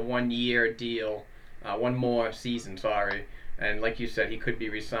he's on the 1-year deal, one more season. Sorry, and like you said, he could be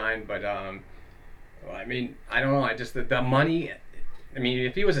re-signed. But I don't know. I just the money. I mean,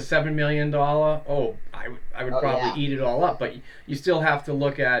 if he was a $7 million, I would probably eat it all up. But you still have to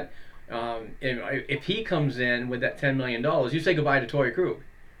look at if he comes in with that $10 million, you say goodbye to Torrey Krug.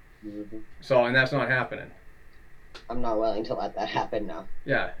 Mm-hmm. So, and that's not happening. I'm not willing to let that happen now.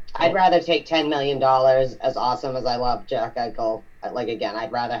 Yeah. I'd rather take $10 million, as awesome as I love Jack Eichel. Again,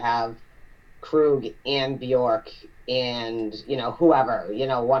 I'd rather have Krug and Bjork and, whoever,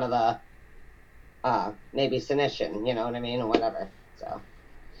 one of the, maybe Sinishin, you know what I mean, or whatever. So.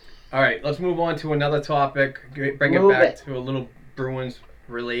 All right, let's move on to another topic. Bring it back to a little Bruins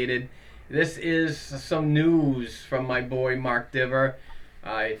related. This is some news from my boy Mark Diver,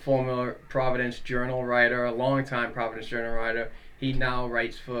 a former Providence Journal writer, a longtime Providence Journal writer. He now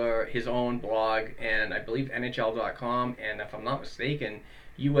writes for his own blog and I believe NHL.com and if I'm not mistaken,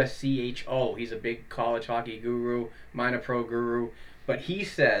 USCHO. He's a big college hockey guru, minor pro guru. But he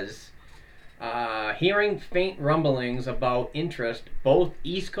says, hearing faint rumblings about interest, both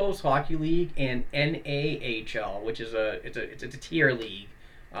East Coast Hockey League and NAHL, which is it's a tier league,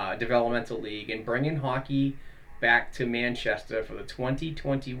 developmental league, and bringing hockey back to Manchester for the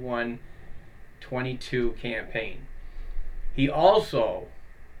 2021 22 campaign. He also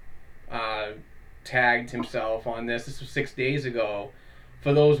tagged himself on this. This was 6 days ago.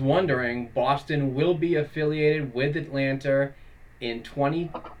 For those wondering, Boston will be affiliated with Atlanta in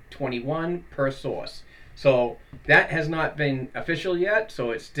 2021 per source. So that has not been official yet,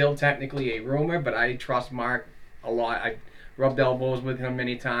 so it's still technically a rumor, but I trust Mark a lot. I rubbed elbows with him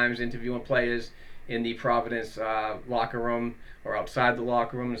many times, interviewing players in the Providence locker room or outside the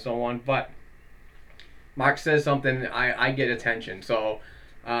locker room and so on. But Mark says something, I get attention. So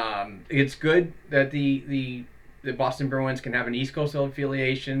it's good that the Boston Bruins can have an East Coast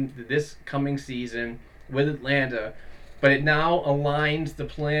affiliation this coming season with Atlanta, but it now aligns the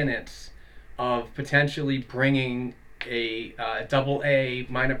planets of potentially bringing a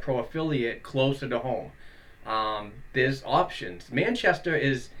AA minor pro affiliate closer to home. There's options. Manchester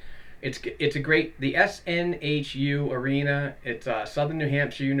it's a great, the SNHU Arena. It's Southern New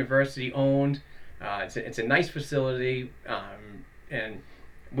Hampshire University owned. It's a nice facility, and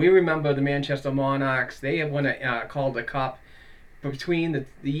we remember the Manchester Monarchs. They have won a Calder Cup between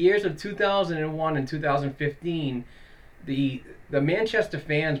the years of 2001 and 2015. The Manchester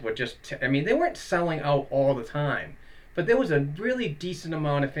fans were just, they weren't selling out all the time, but there was a really decent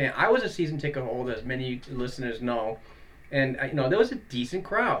amount of fans. I was a season ticket holder, as many listeners know, and there was a decent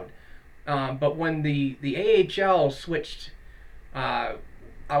crowd. But when the AHL switched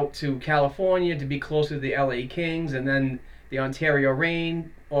out to California to be closer to the LA Kings, and then the Ontario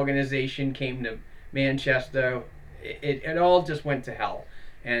Reign organization came to Manchester, it all just went to hell.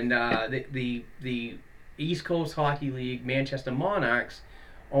 And the East Coast Hockey League Manchester Monarchs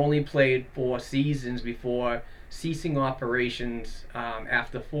only played 4 seasons before ceasing operations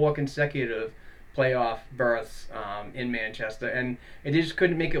after 4 consecutive playoff berths in Manchester, and it just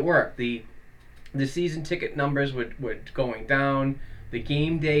couldn't make it work. The season ticket numbers were going down. The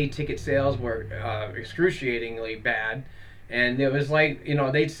game day ticket sales were excruciatingly bad, and it was like,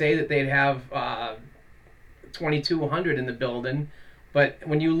 they'd say that they'd have 2,200 in the building, but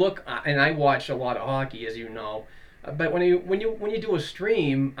when you look, and I watch a lot of hockey, as you know, but when you do a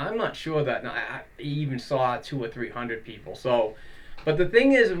stream, I'm not sure that I even saw 200 or 300 people. So, but the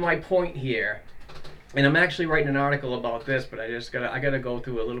thing is, my point here, and I'm actually writing an article about this, but I gotta go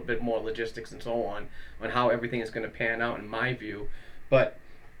through a little bit more logistics and so on how everything is going to pan out in my view. But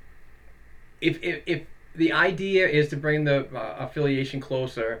if the idea is to bring the affiliation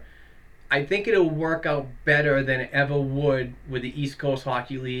closer, I think it'll work out better than it ever would with the East Coast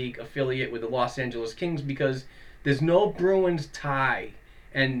Hockey League affiliate with the Los Angeles Kings, because there's no Bruins tie,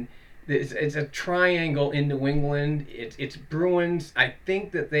 and it's a triangle in New England. It's Bruins. I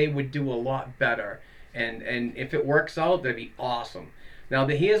think that they would do a lot better, and if it works out, that'd be awesome. Now,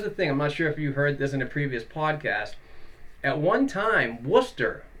 here's the thing. I'm not sure if you heard this in a previous podcast. At one time,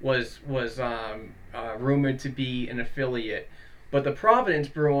 Worcester was rumored to be an affiliate, but the Providence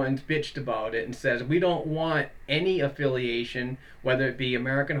Bruins bitched about it and says, we don't want any affiliation, whether it be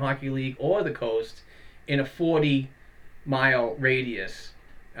American Hockey League or the Coast, in a 40-mile radius.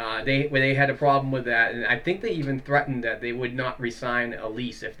 They had a problem with that, and I think they even threatened that they would not re-sign a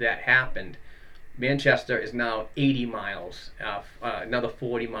lease if that happened. Manchester is now 80 miles, another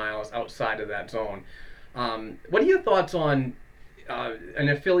 40 miles outside of that zone. What are your thoughts on an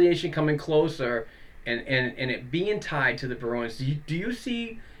affiliation coming closer and it being tied to the Bruins? Do you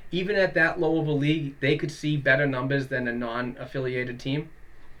see, even at that low of a league, they could see better numbers than a non-affiliated team?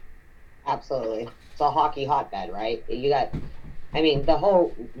 Absolutely. It's a hockey hotbed, right? The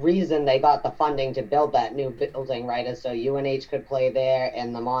whole reason they got the funding to build that new building, right, is so UNH could play there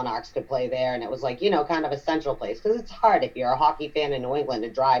and the Monarchs could play there, and it was like, kind of a central place, because it's hard if you're a hockey fan in New England to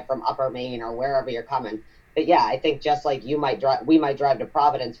drive from Upper Maine or wherever you're coming. But yeah, I think just like we might drive to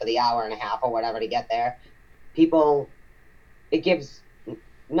Providence for the hour and a half or whatever to get there.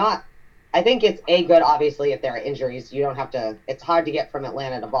 I think it's good, obviously, if there are injuries. You don't have to, it's hard to get from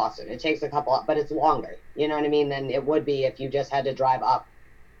Atlanta to Boston. It takes a couple, but it's longer, you know what I mean, than it would be if you just had to drive up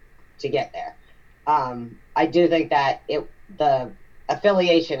to get there. I do think that the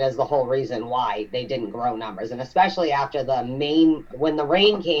affiliation is the whole reason why they didn't grow numbers, and especially after when the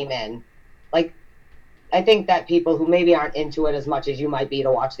rain came in, like, I think that people who maybe aren't into it as much as you might be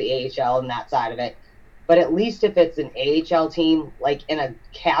to watch the AHL and that side of it, but at least if it's an AHL team, like in a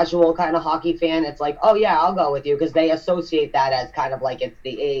casual kind of hockey fan, it's like, oh yeah, I'll go with you, because they associate that as kind of like it's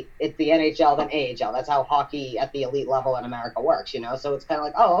the NHL then AHL. That's how hockey at the elite level in America works, So it's kind of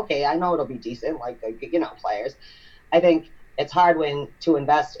like, oh, okay, I know it'll be decent, like players. I think it's hard to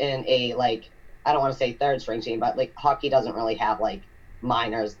invest in a, like, I don't want to say third string team, but like hockey doesn't really have like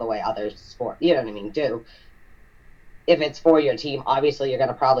minors the way other sport, do. if it's for your team, obviously you're going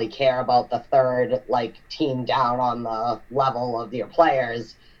to probably care about the third like team down on the level of your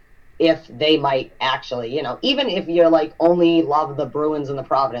players, if they might actually, even if you're like only love the Bruins and the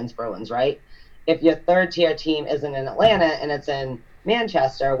Providence Bruins, right? If your third tier team isn't in Atlanta and it's in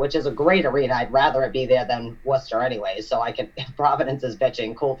Manchester, which is a great arena, I'd rather it be there than Worcester anyway. So I can, if Providence is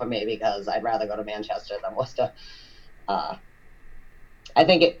bitching, cool for me, because I'd rather go to Manchester than Worcester. I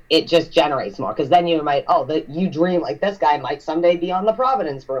think it just generates more, because then you might, you dream like this guy might someday be on the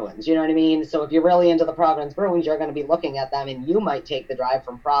Providence Bruins. You know what I mean? So if you're really into the Providence Bruins, you're going to be looking at them, and you might take the drive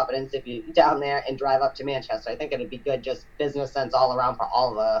from Providence if you're down there and drive up to Manchester. I think it'd be good, just business sense all around for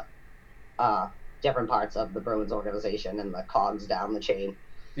all the different parts of the Bruins organization and the cogs down the chain.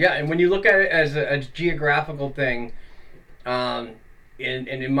 Yeah, and when you look at it as a geographical thing, and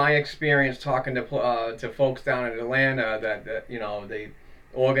in my experience talking to folks down in Atlanta that they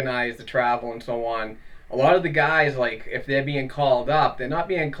organize the travel and so on, a lot of the guys, like, if they're being called up, they're not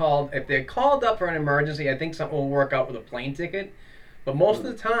being called, if they're called up for an emergency, I think something will work out with a plane ticket. But most of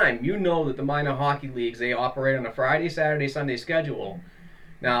the time, that the minor hockey leagues, they operate on a Friday, Saturday, Sunday schedule.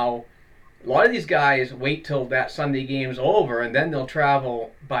 Now, a lot of these guys wait till that Sunday game's over, and then they'll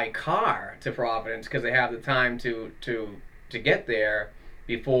travel by car to Providence because they have the time to get there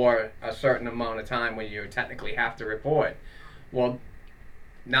before a certain amount of time when you technically have to report. Well,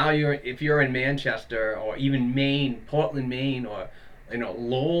 now if you're in Manchester or even Maine, Portland, Maine, or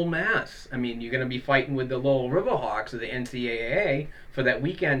Lowell, Mass. I mean, you're going to be fighting with the Lowell Riverhawks of the NCAA for that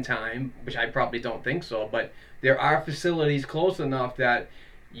weekend time, which I probably don't think so. But there are facilities close enough that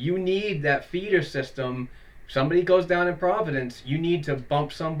you need that feeder system. Somebody goes down in Providence, you need to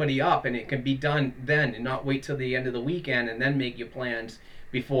bump somebody up, and it can be done then, and not wait till the end of the weekend and then make your plans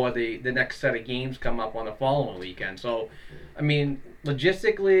before the next set of games come up on the following weekend. So, I mean,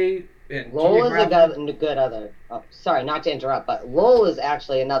 logistically, Lowell is a good other. Oh, sorry, not to interrupt, but Lowell is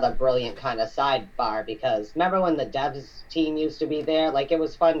actually another brilliant kind of sidebar, because remember when the Devs team used to be there? Like, it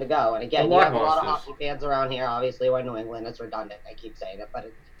was fun to go. And again, you have a lot of hockey fans around here. Obviously, we're New England. It's redundant. I keep saying it, but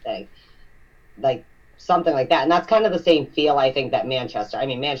it's like something like that. And that's kind of the same feel, I think, that Manchester. I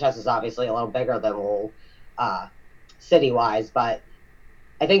mean, Manchester's obviously a little bigger than Lowell, city-wise, but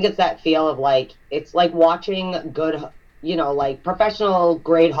I think it's that feel of like, it's like watching good, like professional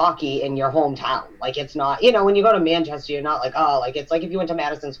grade hockey in your hometown. Like, it's not, when you go to Manchester, you're not like, oh, like, it's like if you went to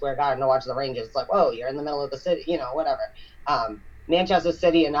Madison Square Garden to watch the Rangers, it's like, whoa, you're in the middle of the city, whatever. Manchester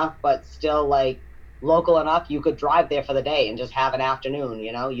City enough, but still like local enough, you could drive there for the day and just have an afternoon,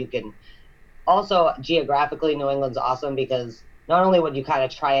 you can. Also, geographically, New England's awesome, because not only would you kind of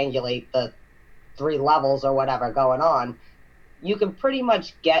triangulate the 3 levels or whatever going on, you can pretty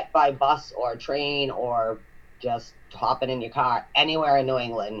much get by bus or train or just hopping in your car anywhere in New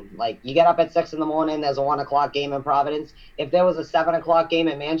England. Like, you get up at 6 a.m, there's a 1 o'clock game in Providence. If there was a 7 o'clock game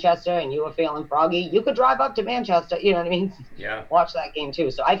in Manchester and you were feeling froggy, you could drive up to Manchester, you know what I mean? Yeah. Watch that game too.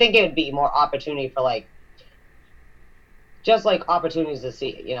 So I think it would be more opportunity for just like opportunities to see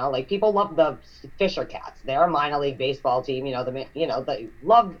it, like people love the Fisher Cats. They're a minor league baseball team, they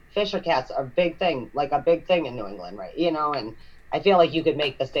love Fisher Cats, a big thing in New England, right? And I feel like you could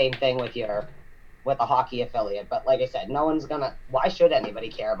make the same thing with a hockey affiliate, but like I said, why should anybody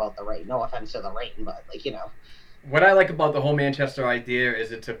care about the rate? No offense to the rate, but What I like about the whole Manchester idea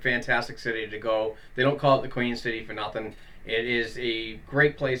is it's a fantastic city to go. They don't call it the Queen City for nothing. It is a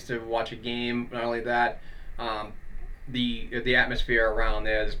great place to watch a game. Not only that, the atmosphere around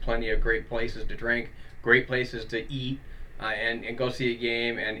there's plenty of great places to drink, great places to eat, and go see a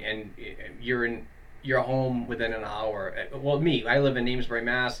game, and you're home within an hour. Well, I live in Amesbury,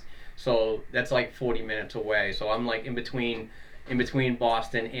 Mass, so that's like 40 minutes away. So I'm like in between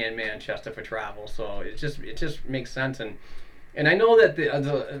Boston and Manchester for travel. So it just makes sense. And I know that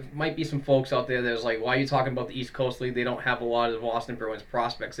there might be some folks out there that's like, why are you talking about the East Coast League? They don't have a lot of the Boston Bruins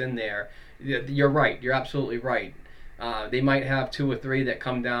prospects in there. You're right. You're absolutely right. They might have 2 or 3 that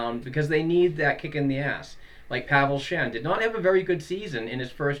come down because they need that kick in the ass. Like Pavel Shen did not have a very good season in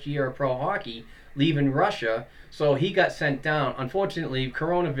his first year of pro hockey, leaving Russia, so he got sent down. Unfortunately,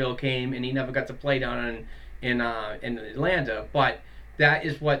 Coronaville came and he never got to play down in Atlanta, but that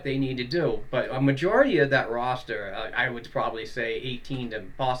is what they need to do. But a majority of that roster, I would probably say 18 to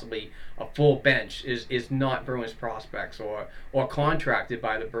possibly a full bench, is not Bruins prospects or contracted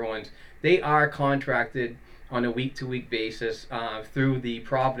by the Bruins. They are contracted on a week-to-week basis through the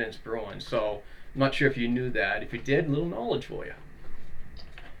Providence Bruins. So I'm not sure if you knew that. If you did, a little knowledge for you.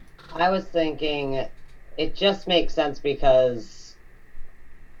 I was thinking it just makes sense because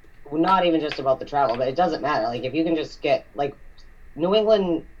not even just about the travel, but it doesn't matter. Like, if you can just get, like, New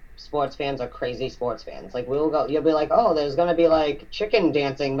England sports fans are crazy sports fans. Like you'll be like, oh, there's gonna be like chicken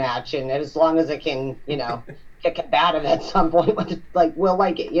dancing match, and as long as it can, get combative at some point, like we'll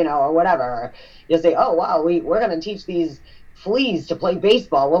like it, or whatever. Or you'll say, oh wow, we're gonna teach these fleas to play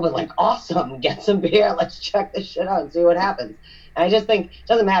baseball. We'll be like, awesome, get some beer, let's check this shit out and see what happens. And I just think it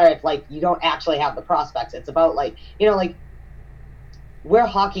doesn't matter if like you don't actually have the prospects. It's about like like we're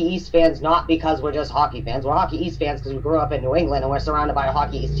Hockey East fans not because we're just hockey fans. We're Hockey East fans because we grew up in New England and we're surrounded by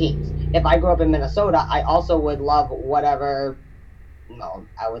Hockey East teams. If I grew up in Minnesota, I also would love whatever. No,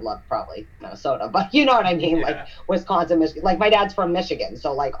 I would love probably Minnesota, but you know what I mean? Yeah. Like Wisconsin, Michigan. Like my dad's from Michigan,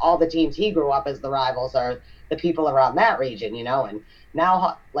 so like all the teams he grew up as the rivals are the people around that region, And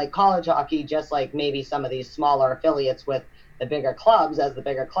now like college hockey, just like maybe some of these smaller affiliates with the bigger clubs, as the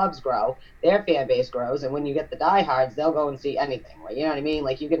bigger clubs grow, their fan base grows, and when you get the diehards, they'll go and see anything. Like, you know what I mean?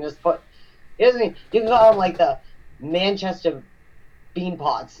 Like you can just you can call them like the Manchester bean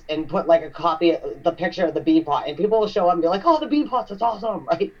pots and put like the picture of the bean pot, and people will show up and be like, oh, the bean pots, it's awesome,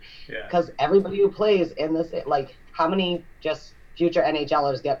 right? Yeah. Because everybody who plays in this, like how many just future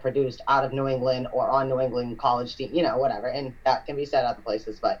NHLers get produced out of New England or on New England college team, whatever. And that can be said other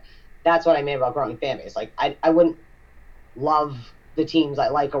places, but that's what I mean about growing fan base. Like I wouldn't love the teams I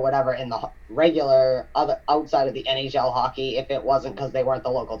like or whatever in the regular other outside of the NHL hockey if it wasn't because they weren't the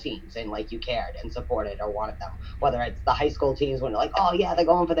local teams and like you cared and supported or wanted them. Whether it's the high school teams when they're like, oh yeah, they're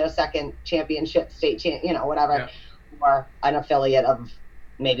going for their second championship, whatever, Yeah. or an affiliate of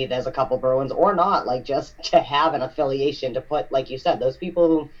maybe there's a couple Bruins or not, like just to have an affiliation to put, like you said, those people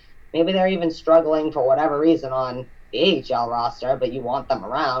who maybe they're even struggling for whatever reason on the AHL roster, but you want them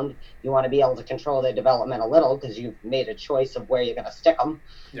around. You want to be able to control their development a little because you've made a choice of where you're going to stick them.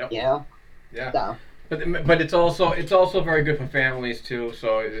 Yep. Yeah. So. But it's also very good for families too.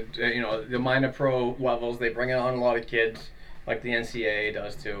 So the minor pro levels, they bring on a lot of kids, like the NCAA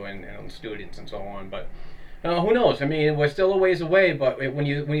does too, and students and so on. But who knows? I mean, we're still a ways away. But when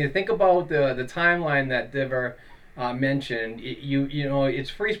you think about the timeline that Diver mentioned, it's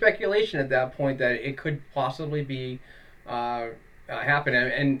free speculation at that point that it could possibly be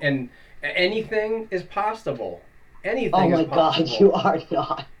happening, and anything is possible. Anything. Oh my is possible. God, you are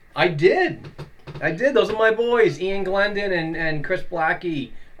not. I did. Those are my boys, Ian Glendon and Chris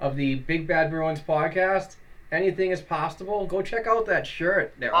Blackie of the Big Bad Bruins podcast. Anything is possible. Go check out that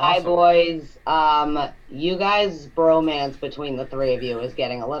shirt. They're awesome. Hi, boys. You guys' bromance between the three of you is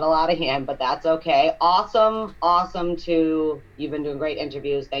getting a little out of hand, but that's okay. Awesome too. You've been doing great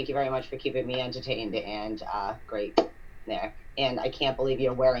interviews. Thank you very much for keeping me entertained and great there. And I can't believe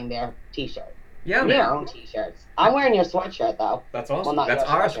you're wearing their T-shirt. Yeah, man. Your own T-shirts. I'm wearing your sweatshirt though. That's awesome. Well, that's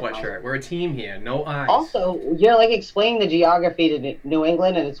our sweatshirt. We're a team here. No eyes. Also, you're like explaining the geography to New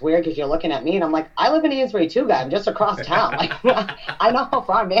England, and it's weird because you're looking at me, and I'm like, I live in Amesbury too, guy. I'm just across town. Like, I know how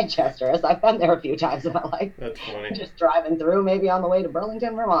far Manchester is. I've been there a few times in my life. That's funny. Just driving through, maybe on the way to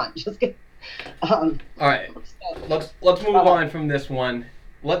Burlington, Vermont. Just kidding. All right. Let's move on from this one.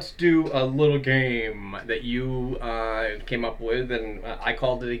 Let's do a little game that you came up with, and I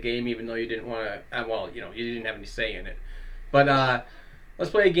called it a game even though you didn't want to, you didn't have any say in it. But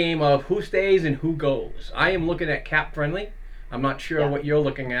let's play a game of who stays and who goes. I am looking at Cap Friendly. I'm not sure what you're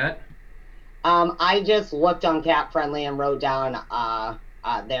looking at. I just looked on Cap Friendly and wrote down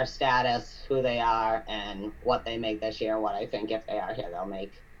their status, who they are, and what they make this year, what I think if they are here they'll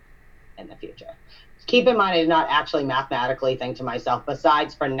make in the future. Keep in mind, I did not actually mathematically think to myself,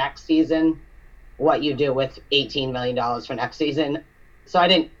 besides for next season, what you do with $18 million for next season. So I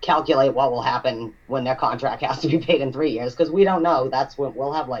didn't calculate what will happen when their contract has to be paid in 3 years, because we don't know. That's when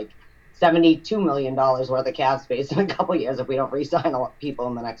we'll have like $72 million worth of cap space in a couple years if we don't re-sign a lot of people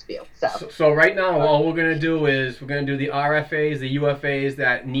in the next few. So right now, all we're going to do is we're going to do the RFAs, the UFAs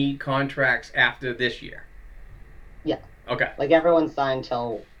that need contracts after this year. Yeah. Okay. Like everyone's signed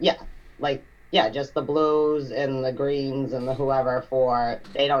till, just the Blues and the Greens and the whoever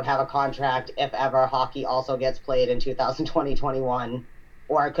they don't have a contract if ever hockey also gets played in 2020-21,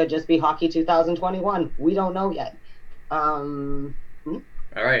 or it could just be hockey 2021. We don't know yet. All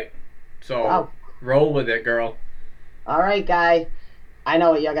right. So roll with it, girl. All right, guy. I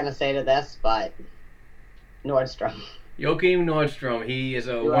know what you're going to say to this, but Nordstrom. Joachim Nordstrom. He is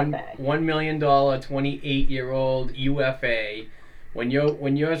a $1 million, 28-year-old UFA. When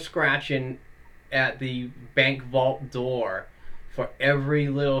you're scratching at the bank vault door for every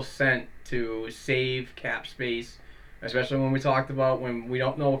little cent to save cap space, especially when we talked about when we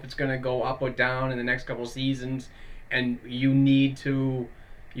don't know if it's going to go up or down in the next couple of seasons, and you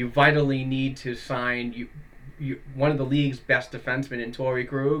vitally need to sign one of the league's best defensemen in Torrey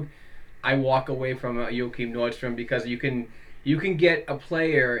Krug. I walk away from Joachim Nordstrom because you can you can get a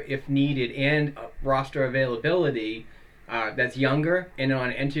player if needed and roster availability that's younger and on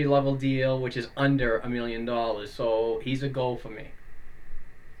an entry level deal, which is under $1 million. So he's a goal for me.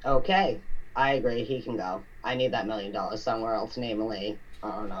 Okay, I agree. He can go. I need that $1 million somewhere else, namely,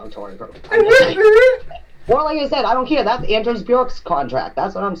 I don't know, Torrey Krug. Or like I said, I don't care. That's Anders Bjork's contract.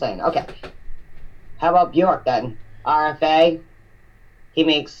 That's what I'm saying. Okay. How about Bjork then? RFA. He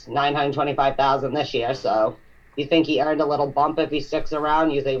makes $925,000 this year. So, you think he earned a little bump if he sticks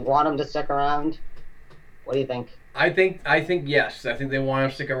around? You think want him to stick around? What do you think? I think yes. I think they want him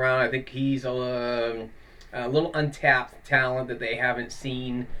to stick around. I think he's a little untapped talent that they haven't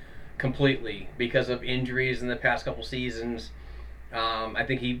seen completely because of injuries in the past couple seasons. I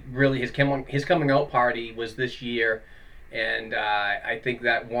think he really his coming out party was this year, and I think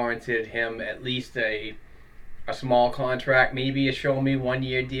that warranted him at least a small contract, maybe a show me 1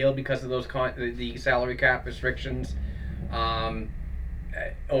 year deal because of those the salary cap restrictions,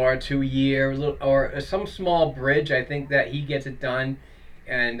 or a 2 year or some small bridge. I think that he gets it done,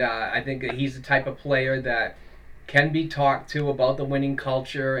 and I think that he's the type of player that can be talked to about the winning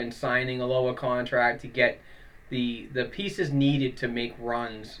culture and signing a lower contract to get the pieces needed to make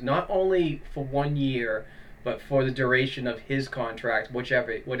runs, not only for 1 year, but for the duration of his contract,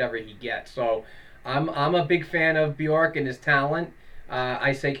 whatever he gets. So I'm a big fan of Bjork and his talent.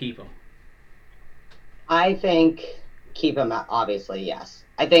 I say keep him. I think keep him, obviously, yes.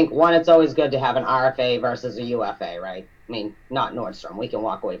 I think, one, it's always good to have an RFA versus a UFA, right? I mean, not Nordstrom. We can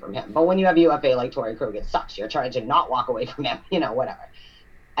walk away from him. But when you have UFA like Torrey Krug, it sucks. You're trying to not walk away from him, whatever.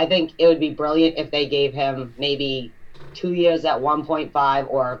 I think it would be brilliant if they gave him maybe 2 years at 1.5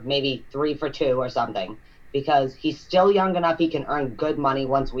 or maybe 3 for 2 or something, because he's still young enough he can earn good money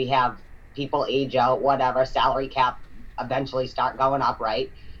once we have people age out, whatever, salary cap eventually start going up,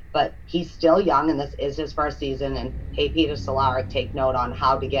 right? But he's still young, and this is his first season. And hey, Peter Cehlarik, take note on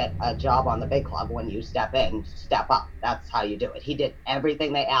how to get a job on the big club. When you step in, step up. That's how you do it. He did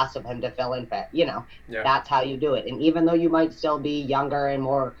everything they asked of him to fill in. That's how you do it. And even though you might still be younger and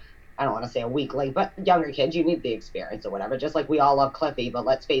more, I don't want to say a weakling, but younger kids, you need the experience or whatever. Just like we all love Cliffy, but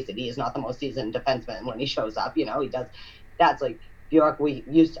let's face it, he is not the most seasoned defenseman when he shows up. He does. That's like Bjork.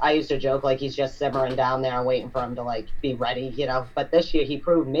 I used to joke like he's just simmering down there and waiting for him to like be ready. But this year he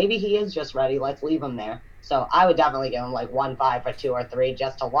proved maybe he is just ready. Let's leave him there. So I would definitely give him like 1.5 for 2 or 3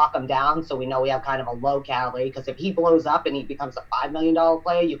 just to lock him down, so we know we have kind of a low calorie. Because if he blows up and he becomes a $5 million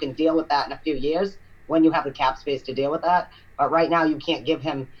player, you can deal with that in a few years when you have the cap space to deal with that. But right now you can't give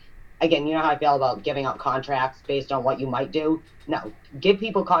him. Again, you know how I feel about giving out contracts based on what you might do? No, give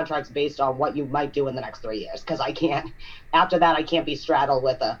people contracts based on what you might do in the next 3 years, because I can't. After that, I can't be straddled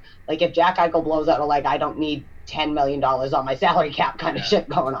with if Jack Eichel blows out a leg, I don't need $10 million on my salary cap kind of shit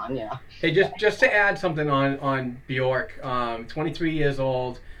going on, Hey, just to add something on Bjork, 23 years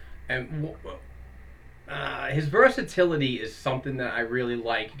old, and his versatility is something that I really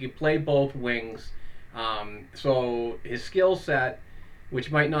like. He can play both wings, so his skill set, which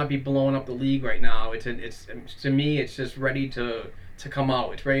might not be blowing up the league right now. It's to me, it's just ready to come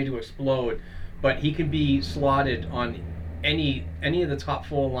out. It's ready to explode. But he can be slotted on any of the top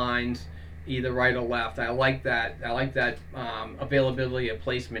 4 lines, either right or left. I like that. Availability of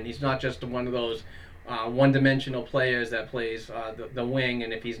placement. He's not just one of those one-dimensional players that plays the wing,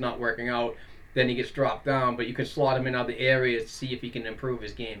 and if he's not working out, then he gets dropped down. But you can slot him in other areas to see if he can improve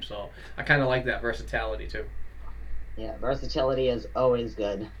his game. So I kind of like that versatility too. Yeah, versatility is always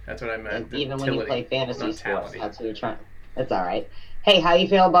good. That's what I meant. Even when you play fantasy sports, that's what you're trying. It's all right. Hey, how you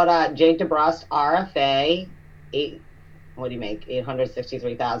feel about Jake DeBrusk, RFA? What do you make?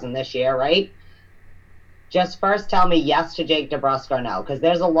 $863,000 this year, right? Just first tell me yes to Jake DeBrusk or no, because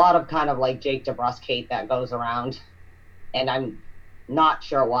there's a lot of kind of like Jake DeBrusk hate that goes around, and I'm not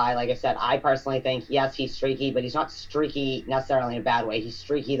sure why. Like I said, I personally think yes, he's streaky, but he's not streaky necessarily in a bad way. He's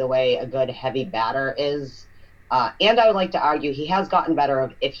streaky the way a good heavy batter is. And I would like to argue he has gotten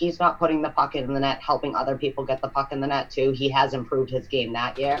better if he's not putting the puck in the net, helping other people get the puck in the net too. He has improved his game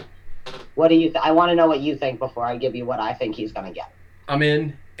that year. What do you I want to know what you think before I give you what I think he's going to get. I'm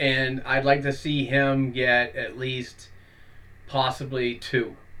in, and I'd like to see him get at least possibly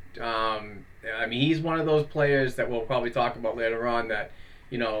 2. He's one of those players that we'll probably talk about later on that,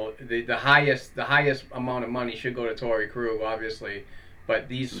 the highest amount of money should go to Torrey Krug, obviously. But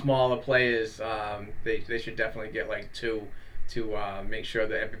these smaller players, they should definitely get like 2 to make sure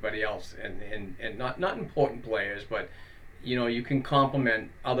that everybody else and not important players, but you can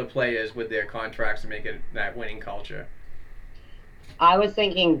complement other players with their contracts and make it that winning culture. I was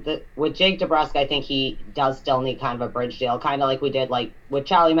thinking that with Jake DeBrusk, I think he does still need kind of a bridge deal, kind of like we did like with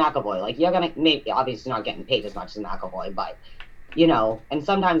Charlie McAvoy. Like you're gonna maybe obviously not getting paid as much as McAvoy, but and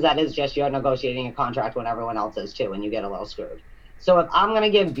sometimes that is just you're negotiating a contract when everyone else is too, and you get a little screwed. So if I'm gonna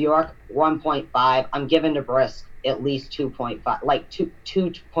give Bjork 1.5, I'm giving DeBrusk at least 2.5, like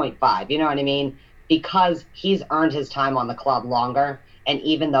 2.5. You know what I mean? Because he's earned his time on the club longer, and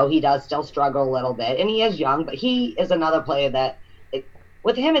even though he does still struggle a little bit, and he is young, but he is another player that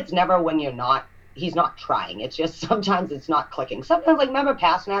with him, it's never when he's not trying. It's just sometimes it's not clicking. Sometimes, like, remember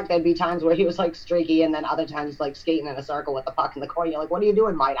Pasternak, there'd be times where he was, like, streaky, and then other times, like, skating in a circle with the puck in the corner. You're like, what are you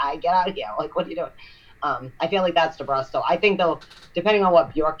doing, my guy? Get out of here. Like, what are you doing? I feel like that's DeBrusk. So I think, though, depending on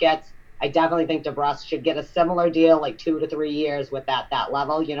what Bjork gets, I definitely think DeBrusk should get a similar deal, like 2 to 3 years with that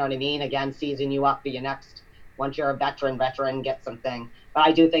level. You know what I mean? Again, season you up for your next, once you're a veteran, get something. But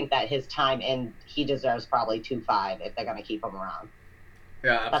I do think that his time he deserves probably 2.5 if they're going to keep him around.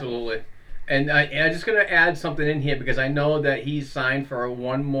 Yeah, absolutely. And I'm just going to add something in here because I know that he's signed for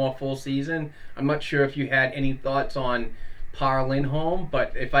one more full season. I'm not sure if you had any thoughts on Par Lindholm,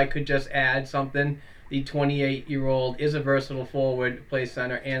 but if I could just add something, the 28-year-old is a versatile forward, plays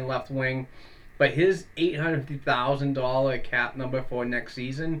center and left wing, but his $850,000 cap number for next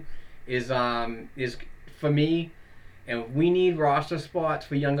season is for me, and we need roster spots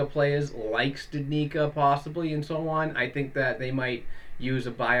for younger players like Studnicka possibly and so on. I think that they might use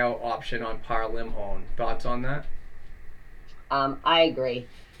a buyout option on Par Lindholm. Thoughts on that? I agree.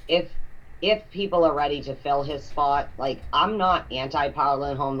 If people are ready to fill his spot, like I'm not anti-Par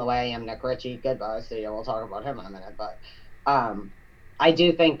Lindholm the way I am Nick Ritchie. Goodbye, see you. We'll talk about him in a minute. But I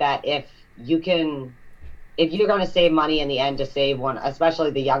do think that if you're going to save money in the end to save one,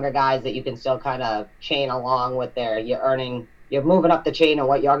 especially the younger guys that you can still kind of chain along with you're moving up the chain of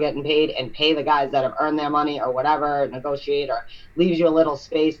what you're getting paid and pay the guys that have earned their money or whatever, negotiate, or leaves you a little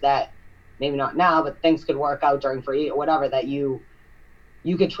space that maybe not now, but things could work out during free or whatever that you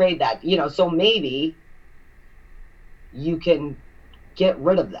could trade that, so maybe you can get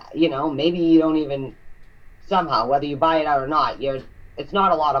rid of that, maybe you don't even somehow, whether you buy it out or not, it's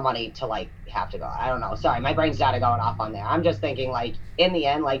not a lot of money to like have to go. I don't know. Sorry, my brain started going off on there. I'm just thinking like in the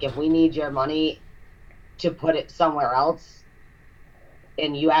end, like if we need your money to put it somewhere else,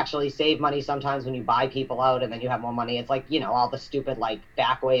 and you actually save money sometimes when you buy people out and then you have more money. It's like, all the stupid like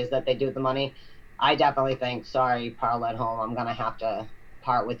back ways that they do with the money. I definitely think, sorry, Par Lindholm, I'm going to have to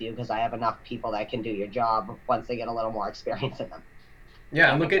part with you because I have enough people that can do your job once they get a little more experience in them.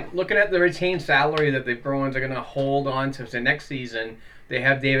 Yeah, looking at the retained salary that the Bruins are going to hold on to next season, they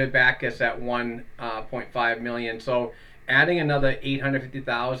have David Backes at $1.5 million. So adding another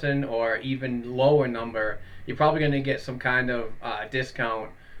 $850,000 or even lower number, you're probably going to get some kind of discount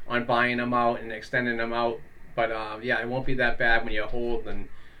on buying them out and extending them out. But yeah, it won't be that bad when you're holding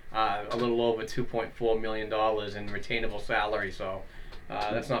a little over $2.4 million in retainable salary. So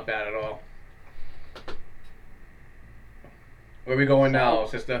that's not bad at all. Where are we going now,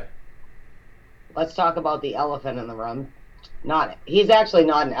 sister? Let's talk about the elephant in the room. He's actually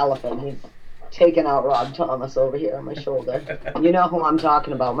not an elephant. He's taking out Rob Thomas over here on my shoulder. You know who I'm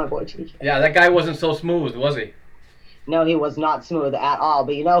talking about, my boy TK. Yeah, that guy wasn't so smooth, was he? No, he was not smooth at all.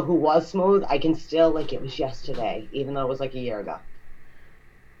 But you know who was smooth? I can still, like, it was yesterday, even though it was like a year ago.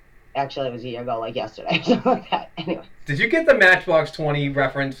 Actually, it was a year ago, like yesterday, something like that. Anyway. Did you get the Matchbox 20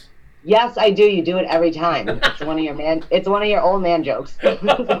 reference? Yes, I do. You do it every time. It's one of your old man jokes.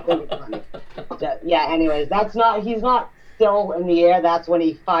 Yeah, anyways, he's not still in the air. That's when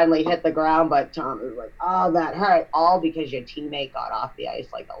he finally hit the ground, but Tom was like, oh, that hurt. All because your teammate got off the ice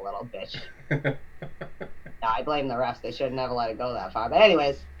like a little bitch. I blame the refs. They should have never let it go that far. But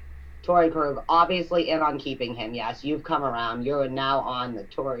anyways, Torrey Krug, obviously in on keeping him. Yes, you've come around. You're now on the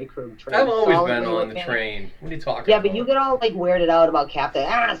Torrey Krug train. I've always been on the train. What are you talking about? Yeah, but you get all like weirded out about Captain.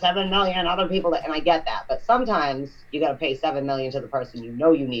 $7 million, other people, and I get that. But sometimes you got to pay $7 million to the person you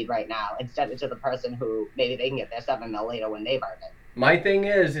know you need right now instead of to the person who maybe they can get their $7 million later when they've earned it. My thing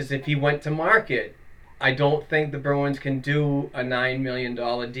is if he went to market, I don't think the Bruins can do a $9 million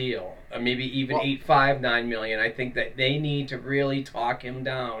deal, or maybe even $9 million. I think that they need to really talk him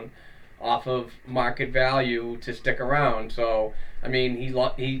down off of market value to stick around. So I mean,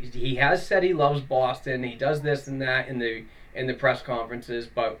 he has said he loves Boston. He does this and that in the press conferences,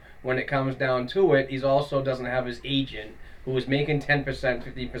 but when it comes down to it, he also doesn't have his agent who is making 10%,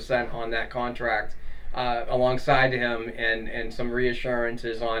 50% on that contract alongside him, and some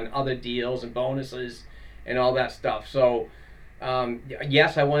reassurances on other deals and bonuses and all that stuff. So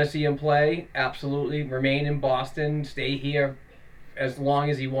yes, I want to see him play. Absolutely, remain in Boston, stay here as long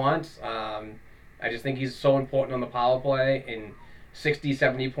as he wants. I just think he's so important on the power play, and 60,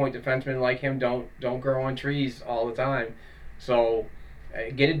 70-point defensemen like him don't grow on trees all the time. So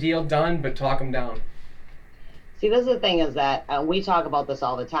get a deal done, but talk him down. See, this is the thing is that we talk about this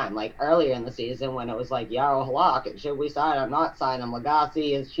all the time. Like earlier in the season when it was like, Yarrow Halak, should we sign him, not sign him?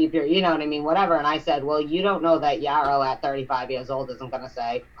 Lagasse is cheaper, you know what I mean? Whatever. And I said, well, you don't know that Yarrow at 35 years old isn't going to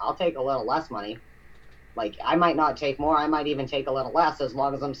say, I'll take a little less money. Like, I might not take more. I might even take a little less as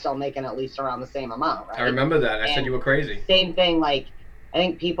long as I'm still making at least around the same amount, right? I remember that. I said you were crazy. Same thing, like,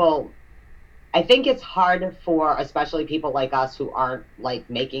 I think it's hard for especially people like us who aren't like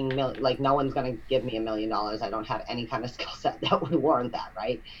making like no one's going to give me $1 million. I don't have any kind of skill set that would warrant that,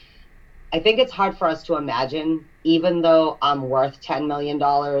 right? I think it's hard for us to imagine, even though I'm worth $10 million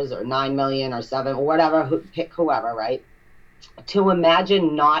or $9 million or $7 million or whatever, pick whoever, right? To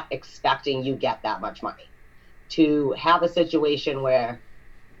imagine not expecting you get that much money. To have a situation where,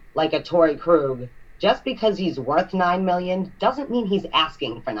 like a Torrey Krug, just because he's worth $9 million doesn't mean he's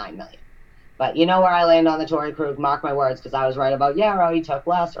asking for $9 million. But you know where I land on the Torrey Krug, mark my words, because I was right about Yarrow. He took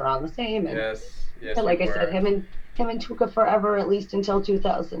less, around the same. And Yes, like I said, him and Tuukka forever, at least until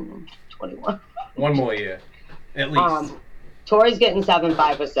 2021. One more year, at least. Torrey's getting 7,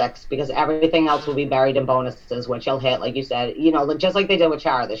 5, or 6 because everything else will be buried in bonuses, which he'll hit, like you said, just like they did with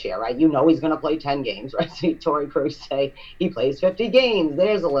Chara this year, right? He's going to play 10 games, right? See Torrey Krug say he plays 50 games.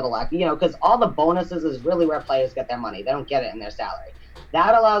 There's a little luck, because all the bonuses is really where players get their money. They don't get it in their salary.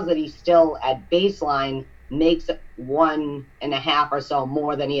 That allows that he still, at baseline, makes 1.5 or so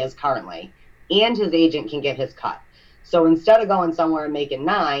more than he is currently, and his agent can get his cut. So instead of going somewhere and making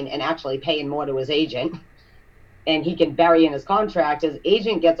 9 and actually paying more to his agent, and he can bury in his contract, his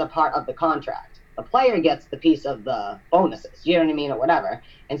agent gets a part of the contract. The player gets the piece of the bonuses, you know what I mean, or whatever,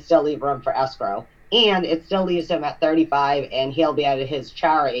 and still leave room for escrow. And it still leaves him at 35, and he'll be at his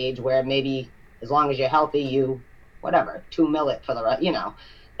Chara age where maybe as long as you're healthy, you, whatever, $2 million for the rest,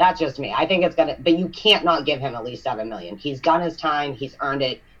 That's just me. I think it's going to, but you can't not give him at least $7 million. He's done his time. He's earned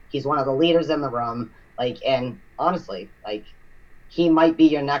it. He's one of the leaders in the room. And honestly, he might be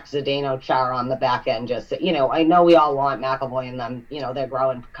your next Zdeno Chara on the back end. Just, I know we all want McAvoy and them, they're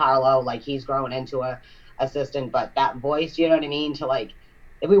growing. Carlo, he's growing into a assistant, but that voice, you know what I mean? To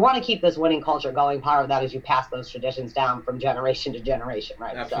if we want to keep this winning culture going, part of that is you pass those traditions down from generation to generation,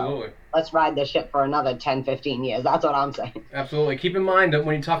 right? Absolutely. So let's ride this ship for another 10, 15 years. That's what I'm saying. Absolutely. Keep in mind that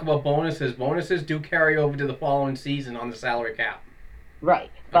when you talk about bonuses do carry over to the following season on the salary cap. Right.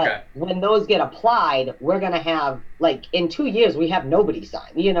 But when those get applied, we're going to have, in 2 years, we have nobody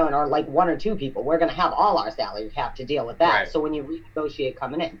signed, or 1 or 2 people. We're going to have all our salary cap to deal with that. Right. So when you renegotiate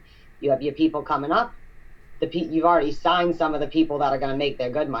coming in, you have your people coming up. You've already signed some of the people that are going to make their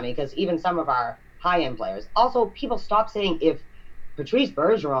good money, because even some of our high-end players. Also, people stop saying if Patrice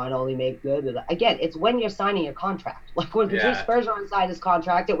Bergeron only made good. Again, it's when you're signing your contract. When Patrice Bergeron signed his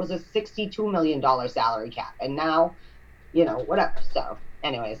contract, it was a $62 million salary cap. And now, whatever. So,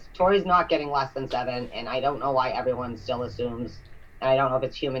 anyways, Torrey's not getting less than 7, and I don't know why everyone still assumes, and I don't know if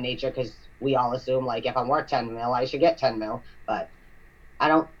it's human nature, because we all assume, if I'm worth 10 mil, I should get 10 mil, but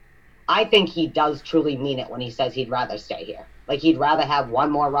I think he does truly mean it when he says he'd rather stay here. He'd rather have one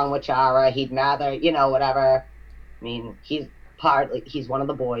more run with Chara. He'd rather, whatever. I mean, he's one of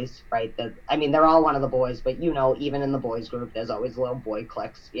the boys, right? They're all one of the boys, but even in the boys group, there's always little boy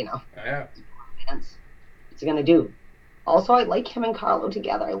cliques, Yeah. What's he going to do? Also, I like him and Carlo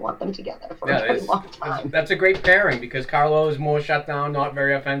together. I want them together for a very long time. That's a great pairing because Carlo is more shut down, not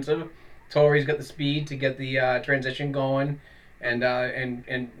very offensive. Torrey's got the speed to get the transition going. And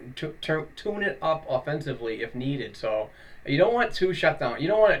tune it up offensively if needed. So you don't want 2 shutdown. You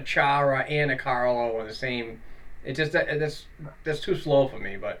don't want a Chara and a Carlo in the same. It's just that's too slow for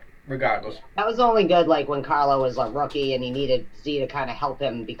me. But regardless, that was only good when Carlo was a rookie and he needed Z to kind of help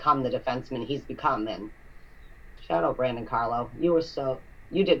him become the defenseman he's become. And shout out Brandon Carlo. You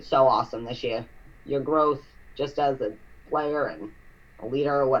did so awesome this year. Your growth just as a player and a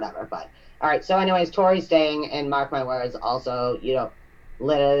leader or whatever, but. All right, so anyways, Torrey's staying, and mark my words, also,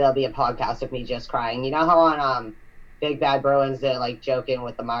 literally there'll be a podcast of me just crying. You know how on Big Bad Bruins they're, joking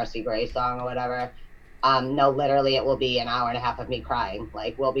with the Marcy Gray song or whatever? No, literally it will be an hour and a half of me crying.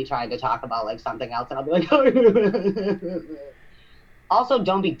 We'll be trying to talk about, something else, and I'll be like, Also,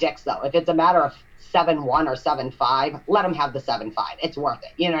 don't be dicks, though. If it's a matter of 7-1 or 7-5, let them have the 7-5. It's worth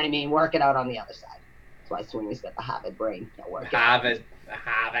it. You know what I mean? Work it out on the other side. That's why Sweeney's got the Harvard brain. Harvard.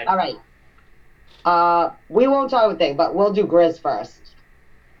 All right. We won't talk with thing, but we'll do Grizz first.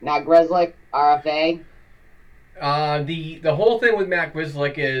 Matt Grzelcyk, RFA. The whole thing with Matt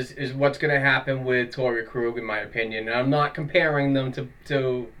Grzelcyk is what's going to happen with Torrey Krug, in my opinion. And I'm not comparing them to.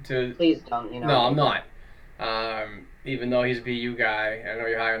 Please don't. No, I'm not. even though he's a BU guy. I know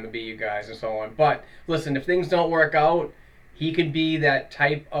you're high on the BU guys and so on. But listen, if things don't work out, he could be that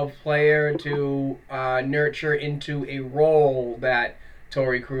type of player to nurture into a role that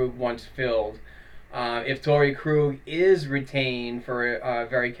Torrey Krug once filled. If Torrey Krug is retained for a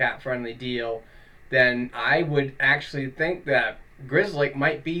very cap-friendly deal, then I would actually think that Grizzly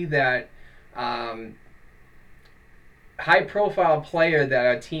might be that high-profile player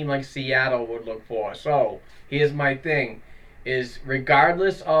that a team like Seattle would look for. So here's my thing: is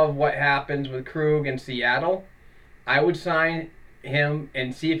regardless of what happens with Krug in Seattle, I would sign him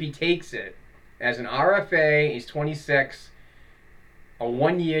and see if he takes it as an RFA. He's 26, a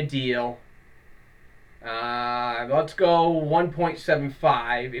 1-year deal. Let's go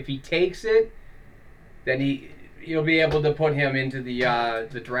 1.75. If he takes it, then you'll be able to put him into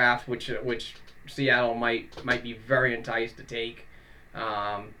the draft, which Seattle might be very enticed to take.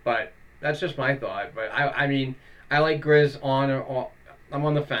 But that's just my thought. But I mean, I like Grizz I'm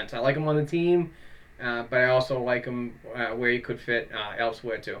on the fence. I like him on the team, but I also like him where he could fit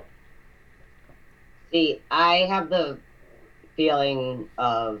elsewhere too. See, I have the feeling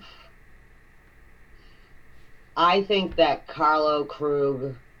of, I think that Carlo,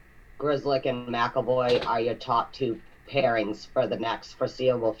 Krug, Grizzlick, and McAvoy are your top two pairings for the next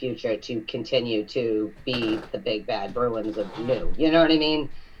foreseeable future to continue to be the big bad Bruins of new. You know what I mean?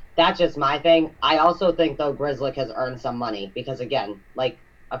 That's just my thing. I also think, though, Grizzlick has earned some money because, again, like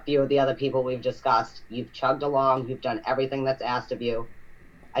a few of the other people we've discussed, you've chugged along, you've done everything that's asked of you.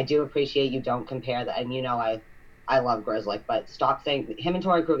 I do appreciate you don't compare that, and you know I love Grizzlick, but stop saying him and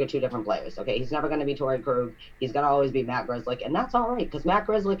Torrey Krug are two different players, okay? He's never going to be Torrey Krug. He's going to always be Matt Grizzlick, and that's all right because Matt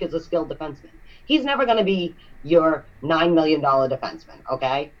Grizzlick is a skilled defenseman. He's never going to be your $9 million defenseman,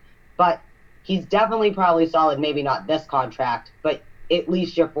 okay? But he's definitely probably solid, maybe not this contract, but at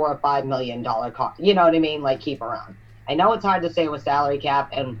least your $4 or $5 million you know what I mean? Like, keep around. I know it's hard to say with salary cap,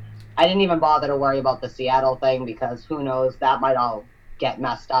 and I didn't even bother to worry about the Seattle thing because who knows, that might all get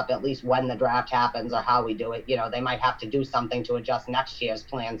messed up at least when the draft happens or how we do it. You know, they might have to do something to adjust next year's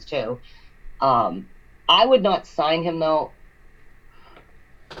plans too. I would not sign him though,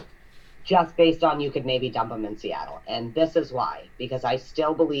 just based on you could maybe dump him in Seattle. And this is why, because I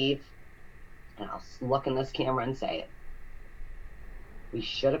still believe, and I'll look in this camera and say it, we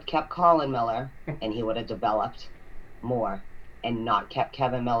should have kept Colin Miller and he would have developed more and not kept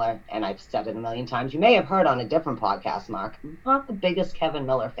Kevin Miller. And I've said it a million times. You may have heard on a different podcast, Mark, I'm not the biggest Kevin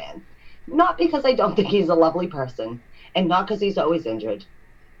Miller fan. Not because I don't think he's a lovely person and not because he's always injured,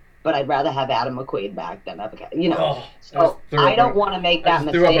 but I'd rather have Adam McQuaid back than ever, you know. So I don't want to make that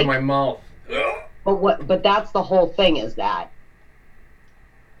mistake. Threw up in my mouth. But that's the whole thing is that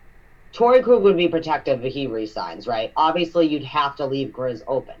Torrey Krug would be protective if he resigns, right? Obviously, you'd have to leave Grizz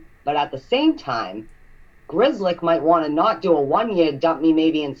open. But at the same time, Grizzlick might want to not do a 1-year dump me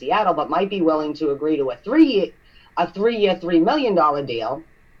maybe in Seattle, but might be willing to agree to a 3-year, $3 million deal.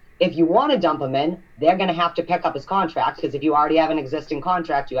 If you want to dump him in, they're going to have to pick up his contract because if you already have an existing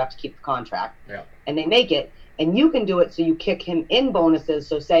contract, you have to keep the contract. Yeah. And they make it. And you can do it so you kick him in bonuses.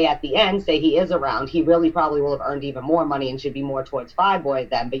 So say at the end, say he is around, he really probably will have earned even more money and should be more towards 5 boy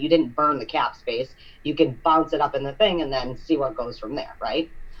then, but you didn't burn the cap space. You can bounce it up in the thing and then see what goes from there,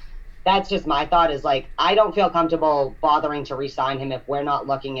 right? That's just my thought is like, I don't feel comfortable bothering to re-sign him if we're not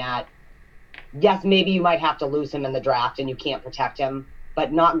looking at, yes, maybe you might have to lose him in the draft and you can't protect him,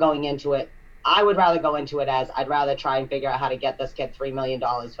 but not going into it. I would rather go into it as I'd rather try and figure out how to get this kid $3 million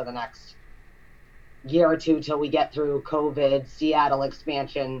for the next year or two till we get through COVID, Seattle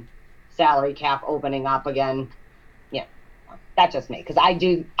expansion, salary cap opening up again. Yeah, that's just me. Because I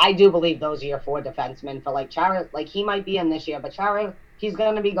do believe those are your 4 defensemen for like Chara. Like he might be in this year, but Chara, he's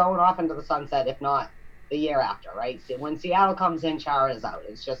going to be going off into the sunset, if not the year after, right? So when Seattle comes in, Chara is out.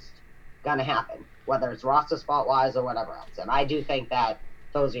 It's just going to happen, whether it's roster spot-wise or whatever else. And I do think that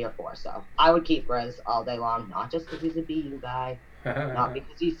those are your 4. So I would keep Grizz all day long, not just because he's a BU guy, not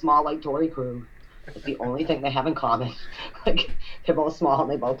because he's small like Torrey Krug. It's the only thing they have in common. Like, they're both small and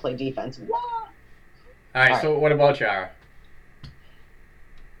they both play defense. What? All right, so what about Chara?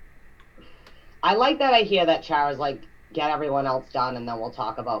 I like that I hear that Chara's like, get everyone else done and then we'll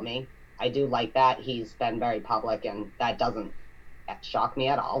talk about me. I do like that. He's been very public and that doesn't shock me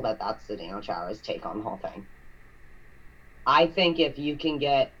at all that that's Zdeno Chara's take on the whole thing. I think if you can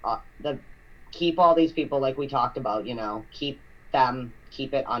get keep all these people like we talked about, you know, keep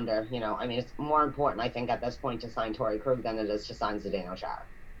it under, you know, I mean, it's more important, I think, at this point to sign Torrey Krug than it is to sign Zdeno Chara.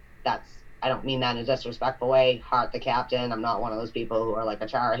 I don't mean that in a disrespectful way. Hart the captain. I'm not one of those people who are like a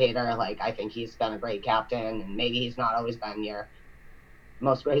Chara hater. Like, I think he's been a great captain, and maybe he's not always been your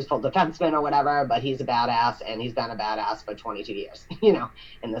most graceful defenseman or whatever, but he's a badass, and he's been a badass for 22 years, you know,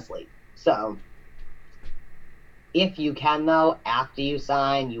 in this league. So if you can, though, after you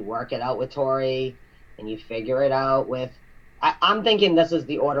sign, you work it out with Torrey, and you figure it out with, I'm thinking this is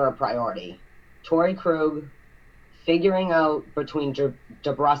the order of priority. Torrey Krug, figuring out between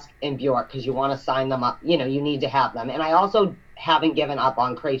DeBrusk and Bjork, because you want to sign them up, you know, you need to have them. And I also haven't given up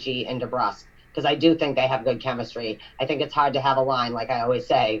on Krejci and DeBrusk, because I do think they have good chemistry. I think it's hard to have a line, like I always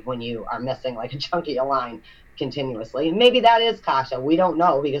say, when you are missing like a chunk of your line continuously. And maybe that is Kasha. We don't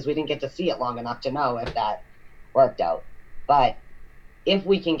know, because we didn't get to see it long enough to know if that worked out. But if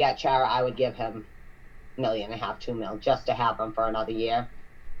we can get Chara, I would give him $1.5 million, $2 million, just to have him for another year.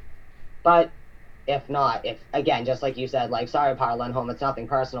 But if not, if, again, just like you said, like, sorry, Par Lindholm, it's nothing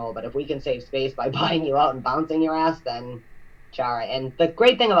personal, but if we can save space by buying you out and bouncing your ass, then Chara. And the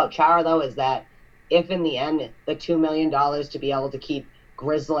great thing about Chara, though, is that if in the end the $2 million to be able to keep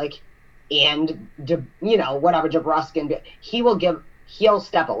Grzelcyk and, you know, whatever, DeBrusk, and he'll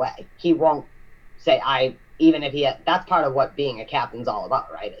step away. He won't say, even if that's part of what being a captain's all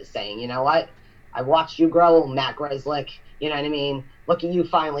about, right? Is saying, you know what? I watched you grow, Matt Grzelcyk. You know what I mean? Look at you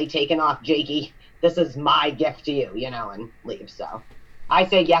finally taking off, Jakey. This is my gift to you, you know, and leave. So I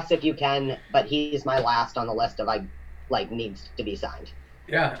say yes if you can, but he's my last on the list of needs to be signed.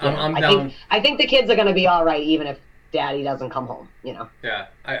 Yeah, I'm down. I think the kids are going to be all right, even if Daddy doesn't come home, you know. Yeah,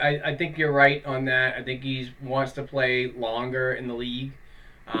 I think you're right on that. I think he wants to play longer in the league,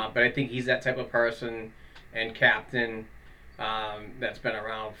 but I think he's that type of person and captain that's been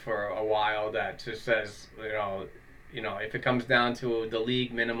around for a while that just says, you know, if it comes down to the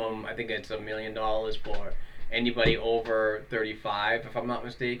league minimum, I think it's $1 million for anybody over 35, if I'm not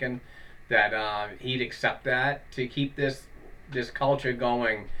mistaken, that he'd accept that to keep this culture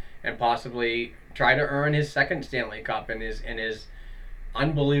going and possibly try to earn his second Stanley Cup in his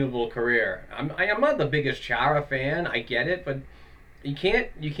unbelievable career. I'm not the biggest Chara fan, I get it, but you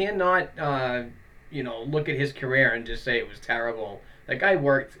cannot look at his career and just say it was terrible. That guy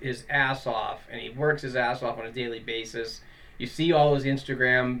worked his ass off, and he works his ass off on a daily basis. You see all his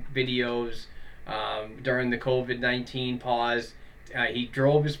Instagram videos during the COVID-19 pause. He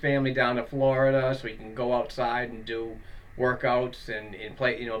drove his family down to Florida so he can go outside and do workouts and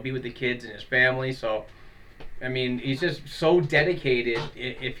play, be with the kids and his family. So, I mean, he's just so dedicated.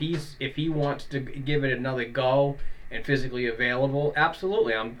 If he wants to give it another go and physically available,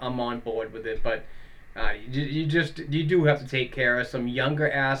 absolutely, I'm on board with it. But you do have to take care of some younger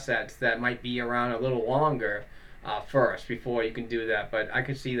assets that might be around a little longer first before you can do that. But I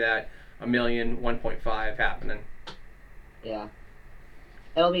could see that $1 million, 1.5 happening. Yeah,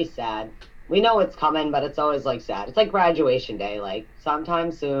 it'll be sad. We know it's coming, but it's always like sad. It's like graduation day, like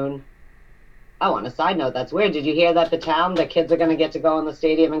sometime soon. Oh, on a side note, that's weird. Did you hear that the kids are going to get to go in the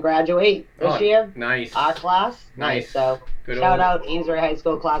stadium and graduate this year? Nice. Our class? Nice. So shout out Amesbury High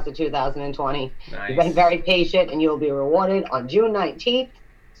School class of 2020. Nice. You've been very patient, and you will be rewarded on June 19th.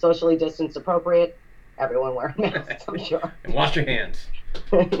 Socially distanced appropriate. Everyone wear masks, I'm sure. And wash your hands.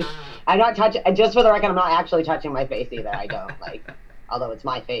 I'm not touching, just for the record, I'm not actually touching my face either. I don't. Although it's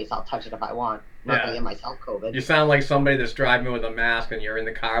my face, I'll touch it if I want. I'm not going to give myself COVID. You sound like somebody that's driving with a mask and you're in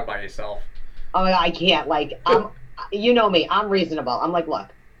the car by yourself. Oh, I can't. You know me. I'm reasonable. I'm like, look,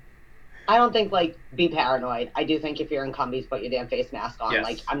 I don't think, be paranoid. I do think if you're in Cumbies, put your damn face mask on.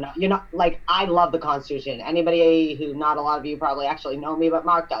 Yes. I love the Constitution. Anybody who, not a lot of you probably actually know me, but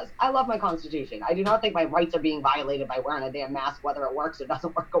Mark does. I love my Constitution. I do not think my rights are being violated by wearing a damn mask, whether it works or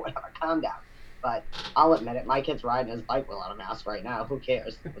doesn't work or whatever. Calm down. But I'll admit it, my kid's riding his bike without a mask right now. Who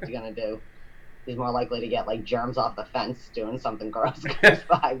cares? What's he going to do? He's more likely to get, germs off the fence doing something gross than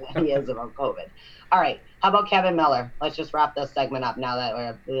he is about COVID. All right. How about Kevin Miller? Let's just wrap this segment up now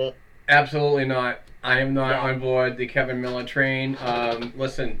that we're... Absolutely not. I am not on board the Kevin Miller train.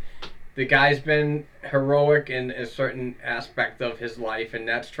 Listen, the guy's been heroic in a certain aspect of his life, and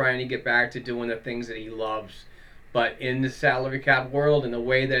that's trying to get back to doing the things that he loves. But in the salary cap world and the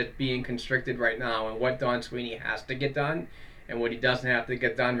way that it's being constricted right now and what Don Sweeney has to get done and what he doesn't have to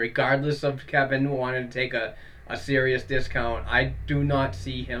get done, regardless of Kevin wanting to take a serious discount, I do not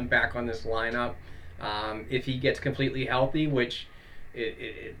see him back on this lineup. If he gets completely healthy, which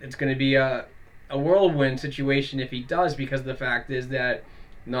it's going to be a whirlwind situation if he does, because the fact is that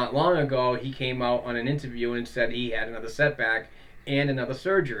not long ago he came out on an interview and said he had another setback and another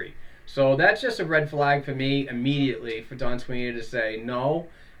surgery. So that's just a red flag for me immediately for Don Sweeney to say, no,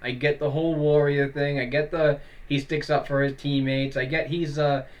 I get the whole warrior thing. I get he sticks up for his teammates. I get he's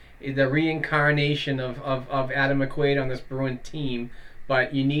the reincarnation of Adam McQuaid on this Bruin team,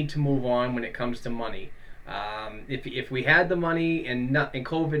 but you need to move on when it comes to money. If we had the money and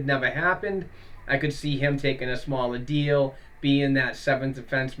COVID never happened, I could see him taking a smaller deal, being that seventh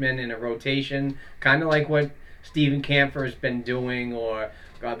defenseman in a rotation, kind of like what Steven Kampfer has been doing, or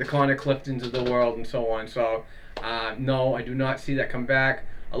the Connor Cliftons of the world, and so on. So, no, I do not see that come back.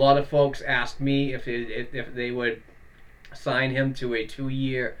 A lot of folks asked me if they would sign him to a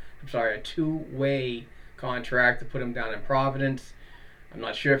two-way contract to put him down in Providence. I'm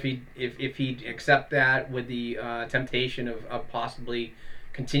not sure if he'd accept that with the temptation of possibly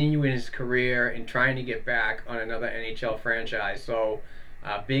continuing his career and trying to get back on another NHL franchise. So,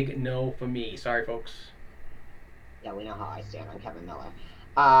 big no for me. Sorry, folks. Yeah, we know how I stand on Kevin Miller.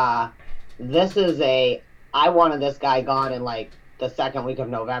 I wanted this guy gone in like the second week of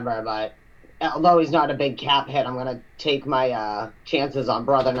November, but although he's not a big cap hit, I'm gonna take my chances on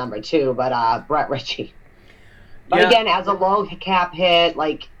brother number 2. But Brett Ritchie. But again, as a low cap hit,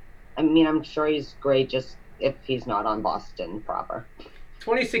 I'm sure he's great. Just if he's not on Boston proper.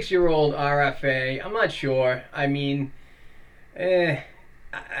 26-year-old RFA. I'm not sure. I mean, I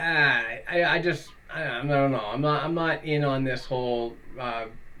don't know. I'm not in on this whole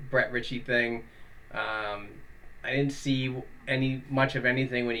Brett Ritchie thing. I didn't see much of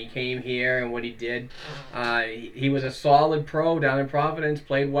anything when he came here and what he did. He was a solid pro down in Providence,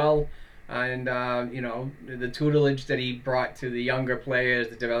 played well, and the tutelage that he brought to the younger players,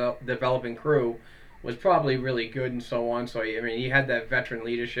 the developing crew, was probably really good and so on. So he had that veteran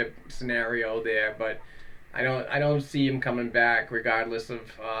leadership scenario there, but I don't see him coming back regardless of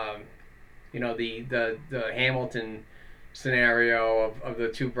the Hamilton scenario of the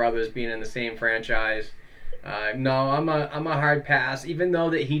two brothers being in the same franchise. No, I'm a hard pass. Even though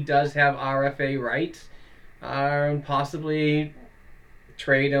that he does have RFA rights, possibly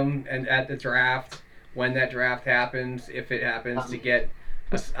trade him and at the draft when that draft happens, if it happens, to get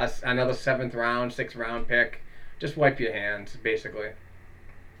another 7th round, 6th round pick. Just wipe your hands, basically.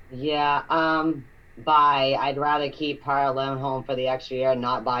 Yeah. I'd rather keep Harlan home for the extra year and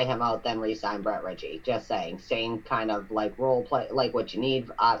not buy him out than re-sign Brett Ritchie. Just saying. Same kind of role play, what you need.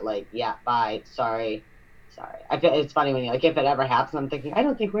 Bye. Sorry. I feel it's funny when if it ever happens, I'm thinking, I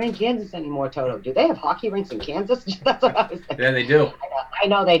don't think we're in Kansas anymore, Toto. Do they have hockey rinks in Kansas? That's what I was thinking. Yeah, they do. I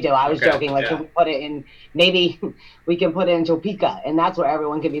know they do. I was joking. Can we put it in, maybe we can put it in Topeka, and that's where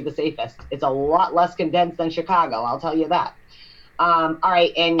everyone can be the safest. It's a lot less condensed than Chicago, I'll tell you that. All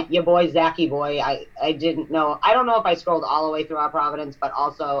right, and your boy, Zachy boy, I didn't know. I don't know if I scrolled all the way through our Providence, but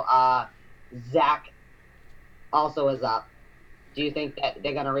also Zach also is up. Do you think that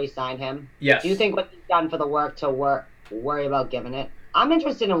they're going to re-sign him? Yes. Do you think what he's done for the work to worry about giving it? I'm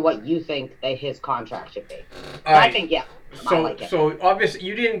interested in what you think that his contract should be. I think, yeah. So obviously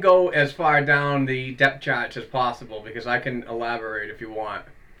you didn't go as far down the depth chart as possible because I can elaborate if you want.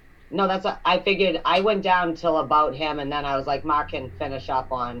 No, I figured I went down till about him, and then I was like, Mark can finish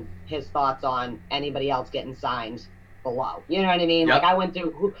up on his thoughts on anybody else getting signed below. You know what I mean? Yep. I went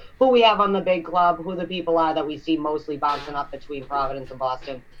through who we have on the big club, who the people are that we see mostly bouncing up between Providence and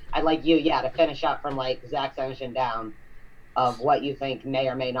Boston. I'd like you, to finish up from Zach Senyshyn down of what you think may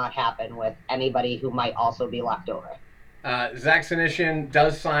or may not happen with anybody who might also be left over. Zach Senyshyn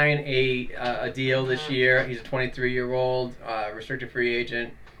does sign a deal this year. He's a 23-year-old restricted free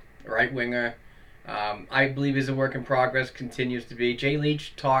agent, right winger. I believe he's a work in progress, continues to be. Jay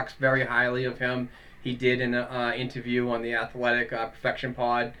Leach talks very highly of him. He did an interview on the Athletic Perfection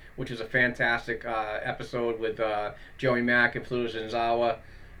Pod, which was a fantastic episode with Joey Mack and Fleur Zinzawa.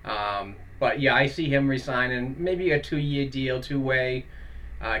 But yeah, I see him resigning, maybe a 2-year deal, 2-way.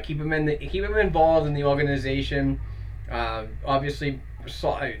 Keep him involved in the organization. Obviously,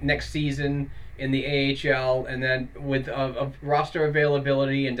 next season in the AHL, and then with roster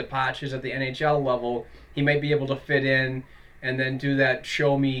availability and departures at the NHL level, he might be able to fit in and then do that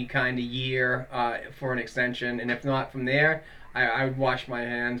show me kind of year for an extension. And if not from there, I would wash my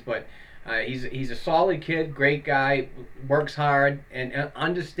hands. But he's a solid kid, great guy, works hard, and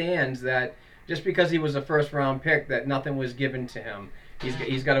understands that just because he was a first-round pick, that nothing was given to him.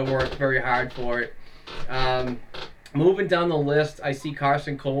 He's got to work very hard for it. Moving down the list, I see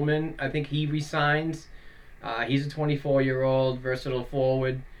Carson Coleman. I think he resigns. He's a 24-year-old versatile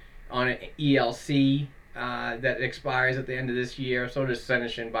forward on an ELC that expires at the end of this year. So does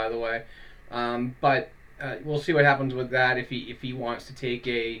Senyshyn, by the way. But we'll see what happens with that if he wants to take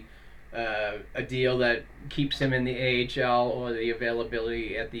a deal that keeps him in the AHL or the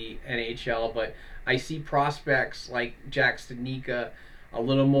availability at the NHL. But I see prospects like Jack Studnicka a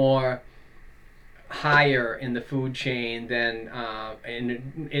little more higher in the food chain than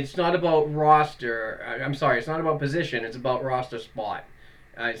and it's not about roster. I'm sorry, it's not about position. It's about roster spot.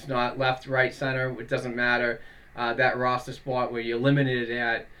 It's not left, right, center. It doesn't matter. That roster spot where you're limited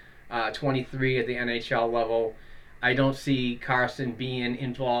at 23 at the NHL level. I don't see Carson being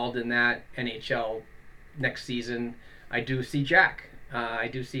involved in that NHL next season. I do see Jack. I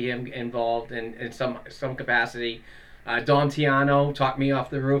do see him involved in some capacity. Dom Tiano talked me off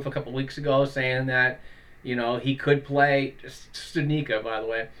the roof a couple weeks ago, saying that he could play. Studnicka, by the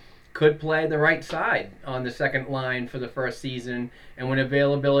way, could play the right side on the second line for the first season, and when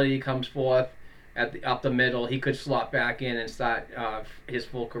availability comes forth up the middle, he could slot back in and start his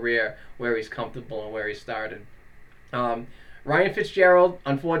full career where he's comfortable and where he started. Ryan Fitzgerald,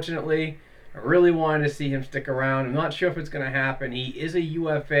 unfortunately, I really wanted to see him stick around. I'm not sure if it's going to happen. He is a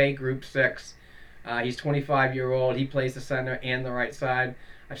UFA Group 6. He's 25-year-old. He plays the center and the right side.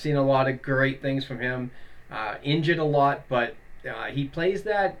 I've seen a lot of great things from him. Injured a lot, but he plays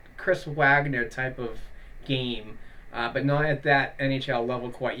that Chris Wagner type of game, but not at that NHL level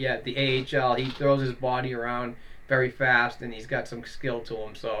quite yet. The AHL, he throws his body around very fast, and he's got some skill to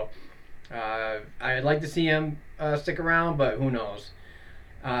him. So I'd like to see him stick around, but who knows.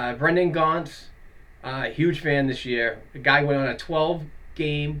 Brendan Gauntz, huge fan this year. The guy went on a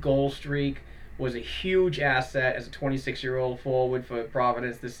 12-game goal streak, was a huge asset as a 26-year-old forward for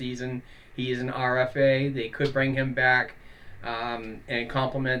Providence this season. He is an RFA. They could bring him back and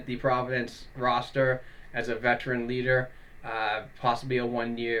complement the Providence roster as a veteran leader, possibly a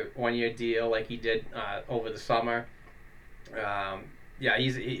one-year deal like he did over the summer. I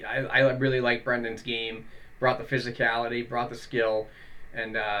really like Brendan's game. Brought the physicality, brought the skill,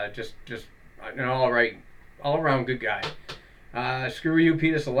 and just an all-around good guy. Screw you,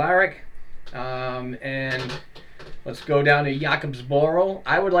 Peter Cehlarik. And let's go down to Jakob Zboril.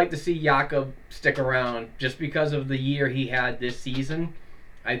 I would like to see Jakob stick around just because of the year he had this season.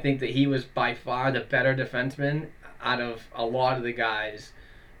 I think that he was by far the better defenseman out of a lot of the guys,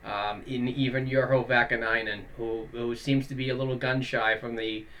 in even Urho Vakanainen, who seems to be a little gun-shy from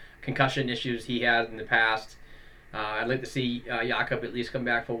the concussion issues he had in the past. I'd like to see Jakob at least come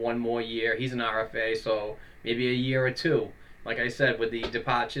back for one more year. He's an RFA, so maybe a year or two. Like I said, with the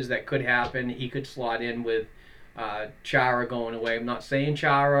departures that could happen, he could slot in with Chara going away. I'm not saying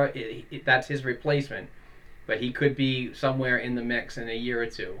Chara, that's his replacement, but he could be somewhere in the mix in a year or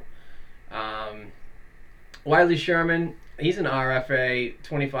two. Wiley Sherman, he's an RFA,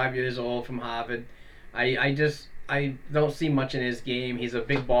 25 years old from Harvard. I don't see much in his game. He's a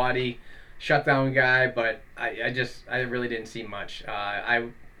big body, shutdown guy, but I really didn't see much.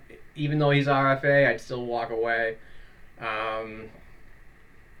 Even though he's RFA, I'd still walk away.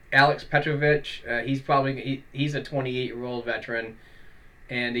 Alex Petrovich, he's a 28-year-old veteran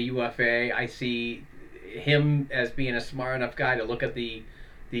and a UFA. I see him as being a smart enough guy to look at the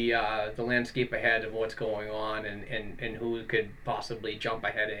landscape ahead of what's going on and who could possibly jump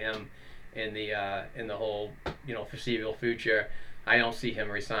ahead of him in the whole foreseeable future. I don't see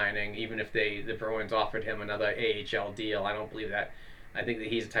him resigning, even if the Bruins offered him another AHL deal. I don't believe that. I think that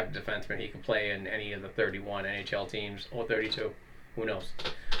he's the type of defenseman he can play in any of the 31 NHL teams, or 32. Who knows?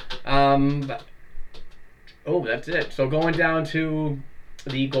 That's it. So going down to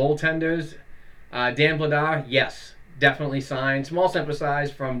the goaltenders, Dan Vladar, yes, definitely signed. Small sample size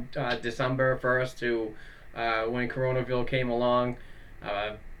from December 1st to when Coronaville came along.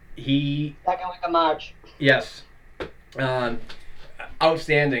 Second week of March. Yes.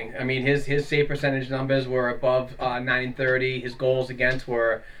 Outstanding. I mean, his save percentage numbers were above 930. His goals against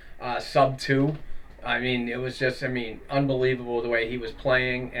were sub 2. I mean, it was just, unbelievable the way he was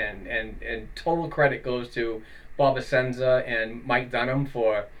playing, and total credit goes to Bob Essenza and Mike Dunham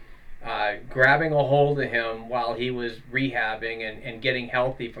for grabbing a hold of him while he was rehabbing and getting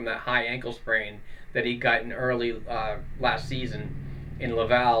healthy from that high ankle sprain that he got in early last season in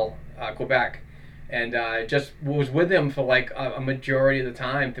Laval, Quebec. And just was with him for like a majority of the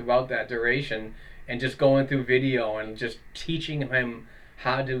time throughout that duration, and just going through video and just teaching him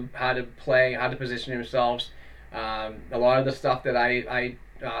how to play, how to position himself. A lot of the stuff that I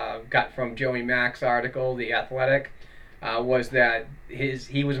got from Joey Mack's article, The Athletic, was that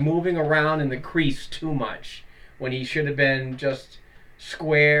he was moving around in the crease too much when he should have been just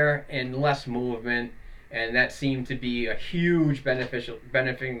square and less movement, and that seemed to be a huge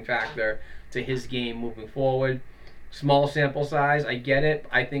benefiting factor to his game moving forward. Small sample size, I get it.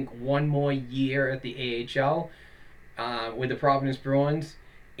 I think one more year at the AHL with the Providence Bruins,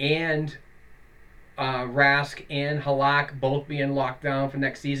 and Rask and Halak both being locked down for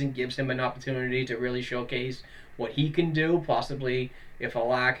next season gives him an opportunity to really showcase what he can do. Possibly, if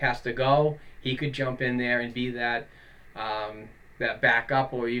Halak has to go, he could jump in there and be that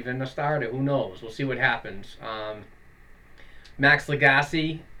backup or even a starter. Who knows? We'll see what happens. Max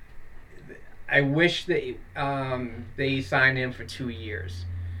Lagasse, I wish they signed him for 2 years.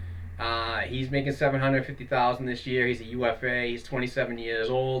 He's making $750,000 this year. He's a UFA. He's 27 years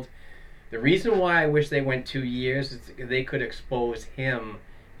old. The reason why I wish they went 2 years is they could expose him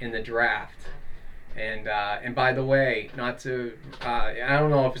in the draft. And by the way, not to I don't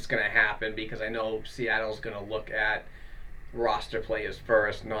know if it's going to happen because I know Seattle's going to look at roster players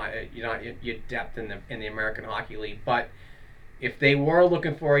first, not your depth in the American Hockey League. But if they were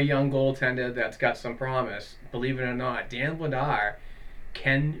looking for a young goaltender that's got some promise, believe it or not, Dan Vladar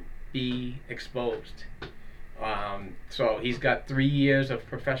can be exposed. So he's got 3 years of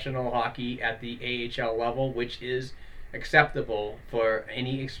professional hockey at the AHL level, which is acceptable for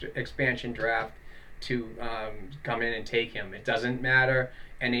any expansion draft to come in and take him. It doesn't matter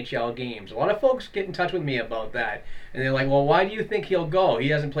NHL games. A lot of folks get in touch with me about that, and they're like, well, why do you think he'll go? He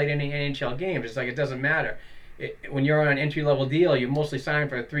hasn't played any NHL games. It's like, it doesn't matter. When you're on an entry-level deal, you're mostly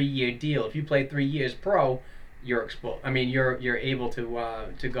signed for a 3-year deal. If you play 3 years pro, you're exposed. I mean, you're able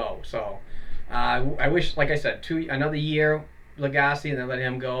to go. So I wish, like I said, another year Lagasse and then let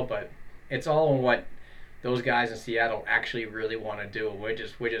him go. But it's all on what those guys in Seattle actually really want to do. We're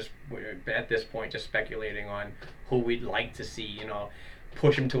at this point just speculating on who we'd like to see.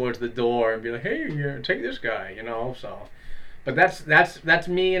 Push him towards the door and be like, hey, take this guy. So. But that's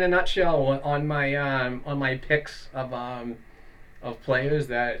me in a nutshell on my picks of players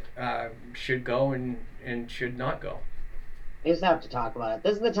that should go and should not go. We just have to talk about it.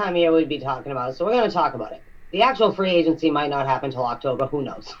 This is the time of year we'd be talking about it, so we're going to talk about it. The actual free agency might not happen till October. Who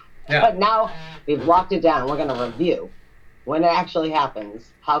knows? Yeah. But now we've locked it down. We're going to review when it actually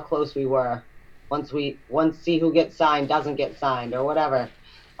happens, how close we were once see who gets signed, doesn't get signed, or whatever.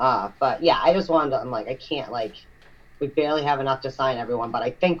 But yeah, I just wanted to. I'm like, I can't we barely have enough to sign everyone, but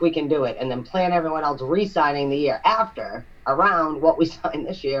I think we can do it. And then plan everyone else re-signing the year after, around what we signed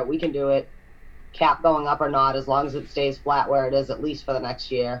this year. We can do it, cap going up or not, as long as it stays flat where it is, at least for the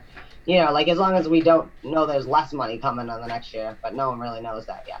next year. As long as we don't know there's less money coming on the next year, but no one really knows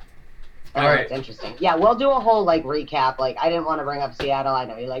that yet. All right. It's interesting. Yeah, we'll do a whole, recap. I didn't want to bring up Seattle. I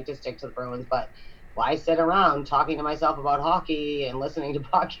know you like to stick to the Bruins, but why sit around talking to myself about hockey and listening to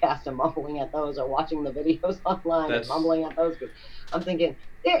podcasts and mumbling at those, or watching the videos online and mumbling at those? I'm thinking,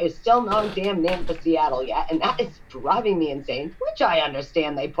 there is still no damn name for Seattle yet, and that is driving me insane, which I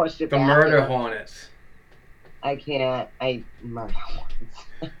understand they pushed it the back. Murder Hornets. Murder Hornets.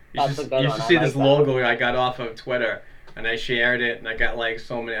 That's a good one. You should see this logo I got off of Twitter, and I shared it, and I got I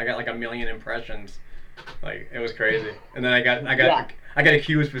got 1 million impressions. It was crazy. And then I got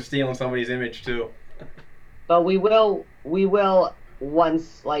accused for stealing somebody's image too. But we will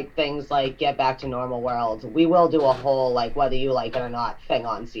once things get back to normal world, we will do a whole whether you like it or not thing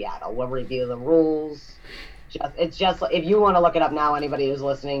on Seattle. We'll review the rules. It's just if you want to look it up now, anybody who's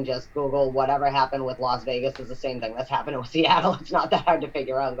listening, just Google whatever happened with Las Vegas is the same thing that's happening with Seattle. It's not that hard to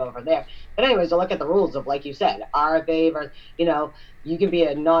figure out and go over there. But anyways, to look at the rules of, like you said, RFA versus, you can be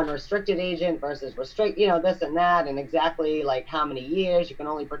a non-restricted agent versus restrict, this and that, and exactly how many years you can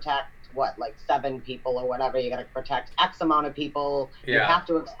only protect 7 people or whatever. You got to protect X amount of people. Yeah. You have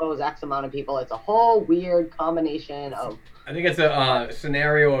to expose X amount of people. It's a whole weird combination of. I think it's a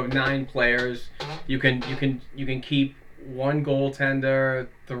scenario of 9 players. You can keep 1 goaltender,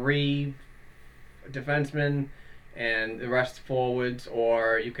 3 defensemen, and the rest forwards,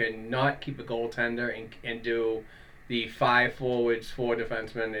 or you can not keep a goaltender and do the 5 forwards, 4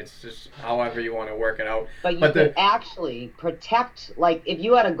 defensemen. It's just however you want to work it out. But you could actually protect, if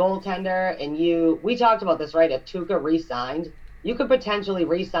you had a goaltender and we talked about this, right? If Tuukka re-signed, you could potentially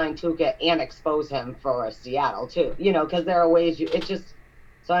re-sign Tuukka and expose him for Seattle too, because there are ways it's just,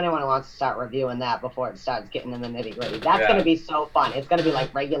 so anyone who wants to start reviewing that before it starts getting in the nitty gritty, that's going to be so fun. It's going to be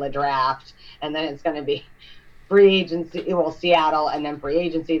regular draft, and then it's going to be free agency, Seattle, and then free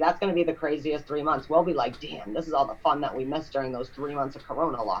agency. That's going to be the craziest 3 months. We'll be like, damn, this is all the fun that we missed during those 3 months of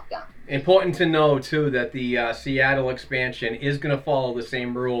Corona lockdown. Important to know, too, that the Seattle expansion is going to follow the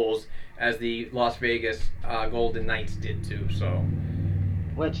same rules as the Las Vegas Golden Knights did, too, so.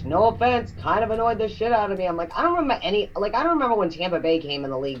 Which, no offense, kind of annoyed the shit out of me. I'm like, I don't remember when Tampa Bay came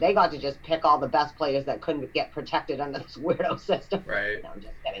in the league. They got to just pick all the best players that couldn't get protected under this weirdo system. Right. No, I'm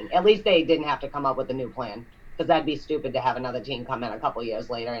just kidding. At least they didn't have to come up with a new plan. Because that'd be stupid to have another team come in a couple years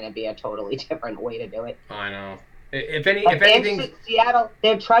later and it'd be a totally different way to do it. I know. If anything, Seattle,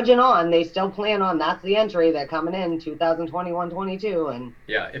 they're trudging on. They still plan on that's the entry. They're coming in 2021-22, and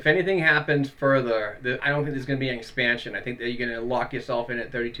yeah. If anything happens further, I don't think there's going to be an expansion. I think that you're going to lock yourself in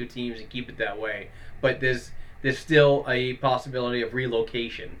at 32 teams and keep it that way. But there's still a possibility of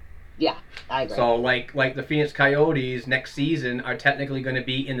relocation. Yeah, I agree. So like the Phoenix Coyotes next season are technically going to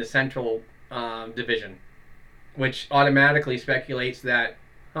be in the Central Division, which automatically speculates that,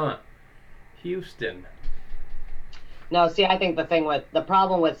 Houston. No, see, I think the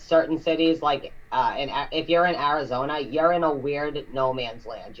problem with certain cities, like if you're in Arizona, you're in a weird no man's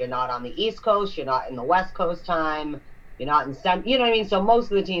land. You're not on the East Coast, you're not in the West Coast time, you're not in you know what I mean? So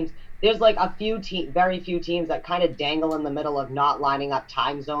most of the teams, there's like very few teams that kind of dangle in the middle of not lining up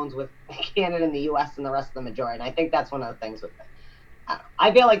time zones with Canada and the U.S. and the rest of the majority. And I think that's one of the things with it.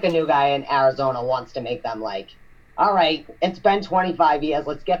 I feel like the new guy in Arizona wants to make them like, all right, it's been 25 years.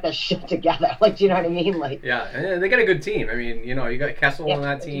 Let's get this shit together. Like, do you know what I mean? Like, yeah, and they got a good team. I mean, you got Kessel on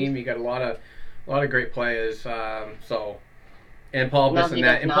that team. You got a lot of great players. And Paul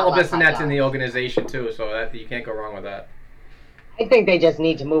Bissonnette's in the organization too, so that you can't go wrong with that. I think they just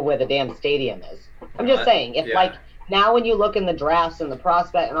need to move where the damn stadium is. I'm just saying, if like now when you look in the drafts and the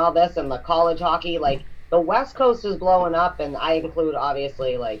prospect and all this and the college hockey, like the West Coast is blowing up, and I include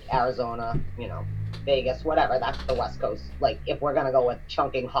obviously like Arizona, Vegas, whatever. That's the West Coast. Like if we're gonna go with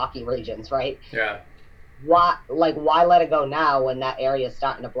chunking hockey regions, right? Yeah. Why let it go now when that area is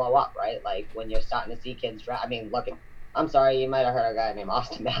starting to blow up, right? Like when you're starting to see kids draft. I mean, I'm sorry, you might have heard a guy named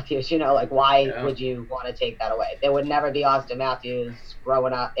Austin Matthews. Why would you want to take that away? There would never be Austin Matthews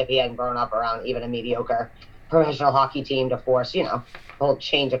growing up if he hadn't grown up around even a mediocre professional hockey team to force, the whole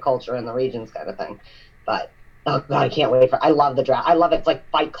change of culture in the regions kind of thing. But oh god, I can't wait I love the draft. I love it. It's like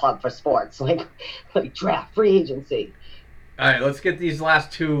Fight Club for sports, like draft, free agency. All right, let's get these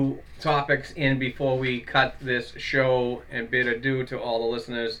last two topics in before we cut this show and bid adieu to all the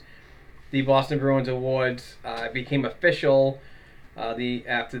listeners. The Boston Bruins Awards became official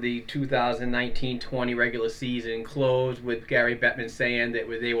after the 2019-20 regular season closed, with Gary Bettman saying that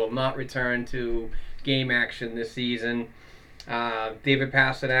they will not return to game action this season. David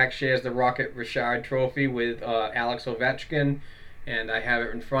Pastrnak shares the Rocket Richard Trophy with Alex Ovechkin, and I have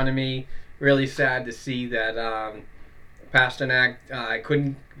it in front of me. Really sad to see that Pastrnak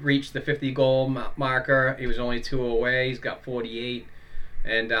couldn't reach the 50-goal marker. He was only 2 away. He's got 48.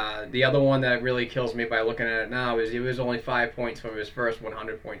 And the other one that really kills me by looking at it now is he was only 5 points from his first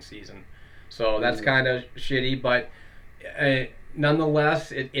 100-point season. So that's kind of shitty, but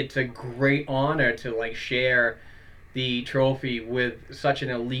nonetheless, it's a great honor to share the trophy with such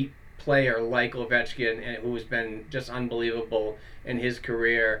an elite player like Ovechkin, and who's been just unbelievable in his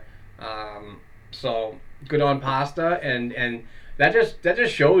career. So good on Pasta, and that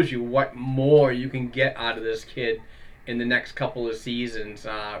just shows you what more you can get out of this kid in the next couple of seasons,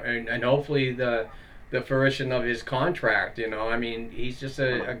 and hopefully the fruition of his contract. I mean, he's just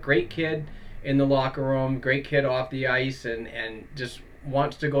a great kid in the locker room, great kid off the ice, and just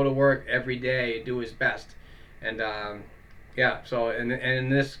wants to go to work every day, do his best. And so in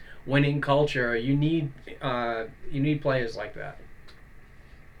this winning culture, you need players like that.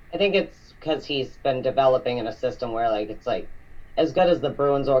 I think it's because he's been developing in a system where it's as good as the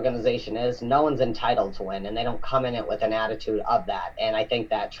Bruins organization is, no one's entitled to win, and they don't come in it with an attitude of that. And I think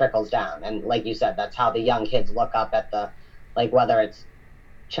that trickles down. And like you said, that's how the young kids look up at the, whether it's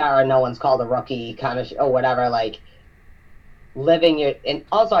Chara, no one's called a rookie kind of, or whatever, and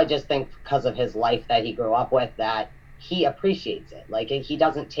also I just think because of his life that he grew up with, that he appreciates it. He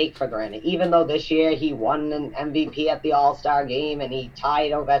doesn't take for granted. Even though this year he won an MVP at the All-Star game and he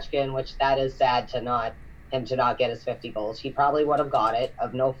tied Ovechkin, which that is sad to not get his 50 goals. He probably would have got it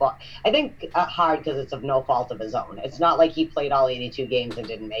of no fault. I think hard because it's of no fault of his own. It's not like he played all 82 games and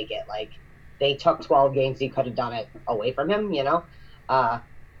didn't make it. They took 12 games. He could have done it away from him,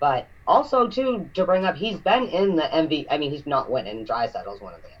 But also, too, to bring up, he's been in the MVP. I mean, he's not winning. Draisaitl's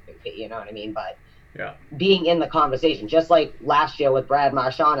one of the MVP, you know what I mean? But yeah, being in the conversation, just like last year with Brad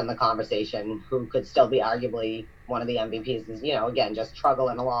Marchand in the conversation, who could still be arguably one of the MVPs, is, again, just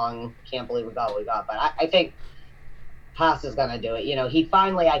struggling along. Can't believe we got what we got. But I think Haas is going to do it. He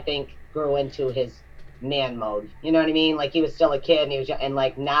finally, I think, grew into his man mode. You know what I mean? He was still a kid,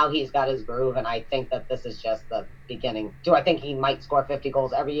 and now he's got his groove, and I think that this is just the beginning. Do I think he might score 50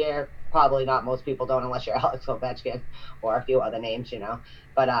 goals every year? Probably not. Most people don't, unless you're Alex Ovechkin or a few other names,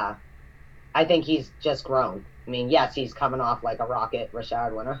 But I think he's just grown. I mean, yes, he's coming off like a Rocket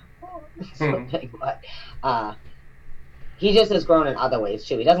Richard winner, but he just has grown in other ways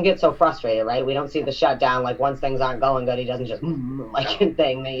too. He doesn't get so frustrated, right? We don't see the shutdown. Once things aren't going good, he doesn't just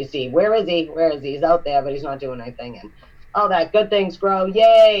thing that you see. Where is he? He's out there, but he's not doing anything. And all that good things grow.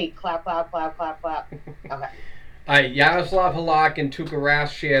 Yay! Clap, clap, clap, clap, clap. Okay. All right, Yaroslav Halak and Tuukka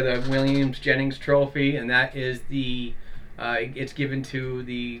Rask share the Williams Jennings Trophy, and that is it's given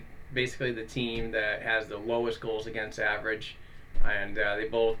to basically the team that has the lowest goals against average. and they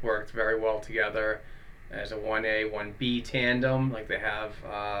both worked very well together as a 1A, 1B tandem, like they have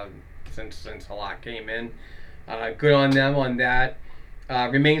since Cehlarik came in. Good on them on that.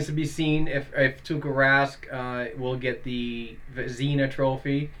 Remains to be seen if Tuukka Rask will get the Vezina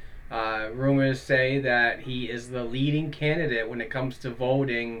trophy. Rumors say that he is the leading candidate when it comes to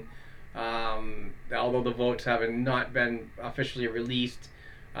voting, although the votes have not been officially released.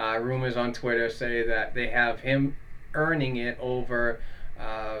 Rumors on Twitter say that they have him earning it over,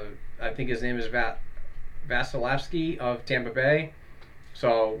 I think his name is Vasilevsky of Tampa Bay.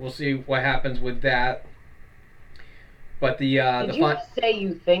 So we'll see what happens with that. But did you just say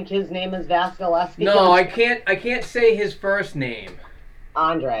you think his name is Vasilevsky? No, I can't say his first name.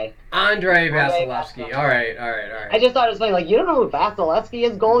 Andre Vasilevsky. All right. I just thought it was funny. Like, you don't know who Vasilevsky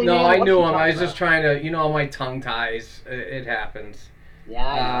is, goalie? No, man? I knew him. I was just trying to, my tongue ties. It happens. Yeah,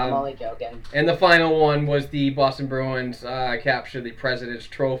 I know. I'm only joking. And the final one was the Boston Bruins captured the President's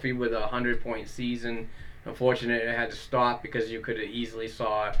Trophy with a 100-point season. Unfortunately, it had to stop because you could have easily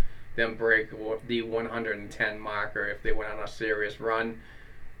saw them break the 110 marker if they went on a serious run.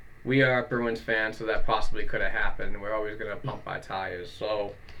 We are Bruins fans, so that possibly could have happened. We're always going to pump our tires.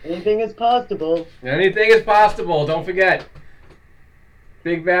 So anything is possible. Anything is possible. Don't forget.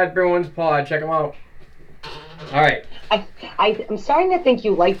 Big Bad Bruins Pod. Check them out. All right. I'm starting to think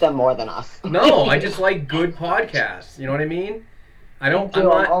you like them more than us. No, I just like good podcasts. You know what I mean? I'm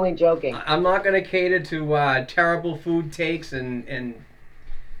only joking. I'm not going to cater to terrible food takes and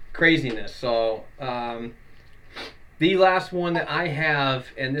craziness. So the last one that I have,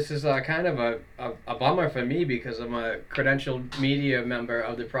 and this is kind of a bummer for me because I'm a credentialed media member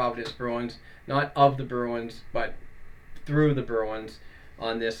of the Providence Bruins, not of the Bruins, but through the Bruins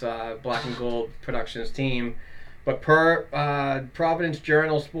on this Black and Gold Productions team. But per Providence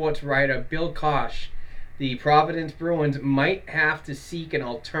Journal sports writer Bill Kosh, the Providence Bruins might have to seek an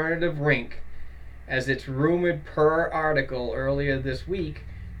alternative rink, as it's rumored per article earlier this week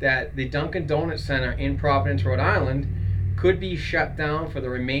that the Dunkin' Donuts Center in Providence, Rhode Island could be shut down for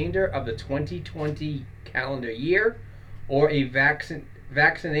the remainder of the 2020 calendar year, or a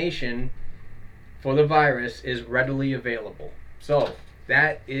vaccination for the virus is readily available. So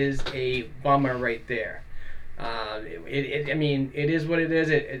that is a bummer right there. It is what it is.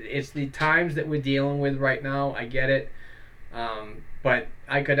 It's the times that we're dealing with right now. I get it. But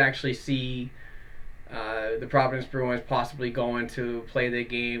I could actually see the Providence Bruins possibly going to play their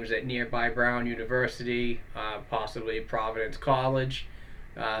games at nearby Brown University, possibly Providence College.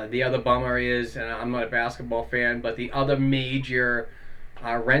 The other bummer is, and I'm not a basketball fan, but the other major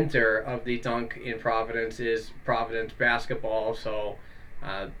renter of the Dunk in Providence is Providence Basketball. So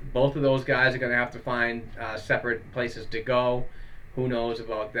both of those guys are going to have to find separate places to go. Who knows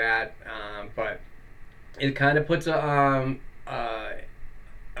about that? But it kind of puts a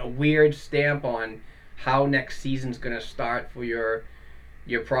weird stamp on how next season's going to start for your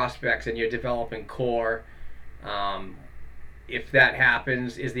prospects and your developing core. If that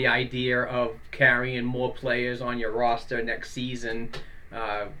happens, is the idea of carrying more players on your roster next season,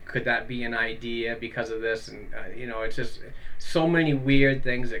 could that be an idea because of this? And it's just so many weird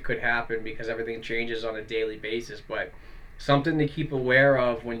things that could happen because everything changes on a daily basis. But something to keep aware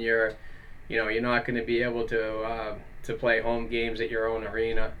of when you're not going to be able to play home games at your own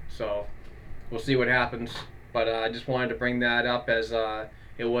arena. So we'll see what happens. But I just wanted to bring that up as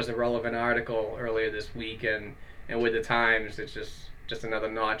it was a relevant article earlier this week, and with the Times, it's just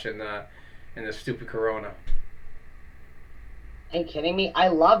another notch in the stupid corona. Are you kidding me? I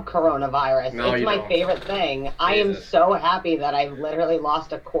love coronavirus. No, it's my favorite thing. Jesus. I am so happy that I've literally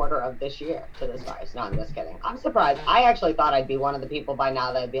lost a quarter of this year to this virus. No, I'm just kidding. I'm surprised. I actually thought I'd be one of the people by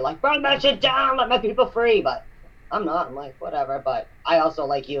now that'd be like, burn that shit down, let my people free. But I'm not. I'm like, whatever. But I also,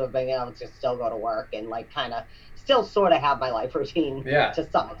 like you, have been able to still go to work and kind of still sort of have my life routine to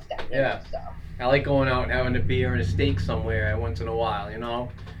some extent. You know, so. I like going out and having a beer and a steak somewhere once in a while. I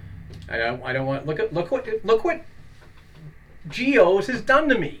don't want. Look what Geos has done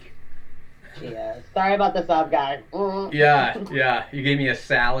to me. Yeah, sorry about the sub, guy. Yeah. You gave me a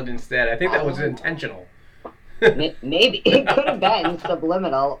salad instead. I think that was intentional. Maybe it could have been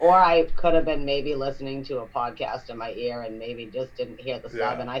subliminal, or I could have been maybe listening to a podcast in my ear and maybe just didn't hear the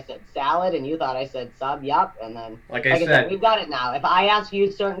sub, and I said salad, and you thought I said sub. Yup, and then like I said, we've got it now. If I ask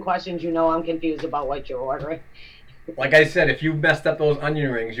you certain questions, I'm confused about what you're ordering. Like I said, if you messed up those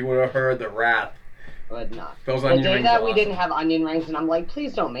onion rings, you would have heard the wrath. Would not. Those onion rings. The day that we didn't have onion rings, and I'm like,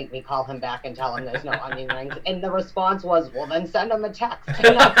 please don't make me call him back and tell him there's no onion rings. And the response was, well, then send him a text.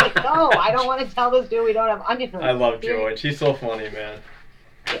 And I was like, no, I don't want to tell this dude we don't have onion rings. I love George. He's so funny, man.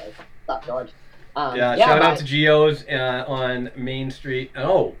 Yes. What's up, George? Shout out to Geo's on Main Street.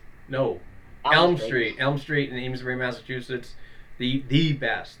 Oh, no. Elm Street in Amesbury, Massachusetts. The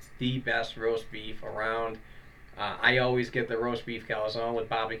best roast beef around. I always get the roast beef calzone with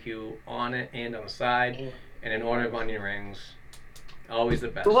barbecue on it and on the side, and an order of onion rings. Always the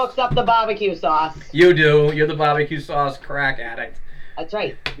best. Who hooks up the barbecue sauce? You do. You're the barbecue sauce crack addict. That's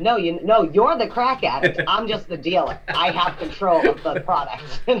right. No, you're the crack addict. I'm just the dealer. I have control of the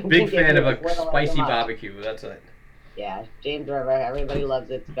product. Big fan of a spicy barbecue. That's it. Yeah, James River. Everybody loves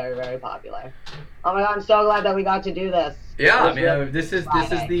it. It's very, very popular. Oh my God, I'm so glad that we got to do this. Yeah, man. This is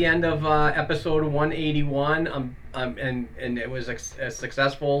the end of episode 181. And it was a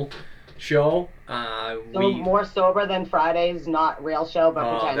successful show. More sober than Friday's not real show,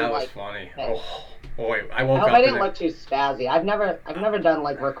 but pretend that was like funny. Hey. Oh boy, I woke I hope up. I didn't look too spazzy. I've never done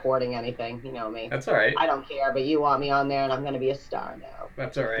like recording anything. You know me. That's all right. I don't care, but you want me on there, and I'm gonna be a star now.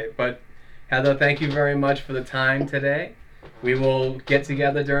 That's all right. But Heather, thank you very much for the time today. We will get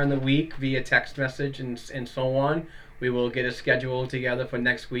together during the week via text message and so on. We will get a schedule together for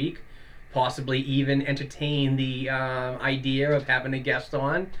next week. Possibly even entertain the idea of having a guest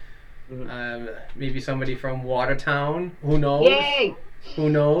on. Maybe somebody from Watertown. Who knows? Yay! Who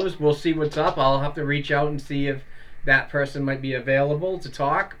knows? We'll see what's up. I'll have to reach out and see if that person might be available to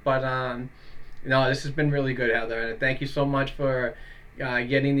talk. But no, this has been really good, Heather. And thank you so much for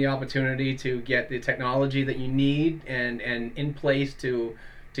getting the opportunity to get the technology that you need and in place to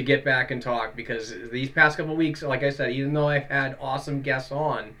get back and talk. Because these past couple of weeks, like I said, even though I've had awesome guests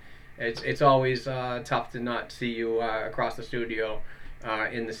on, it's always tough to not see you across the studio.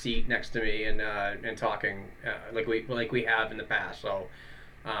 In the seat next to me and talking like we have in the past. So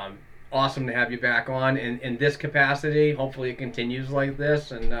awesome to have you back on in this capacity. Hopefully it continues like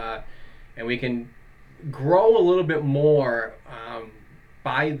this and we can grow a little bit more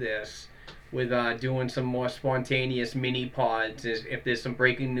by this with doing some more spontaneous mini pods. If there's some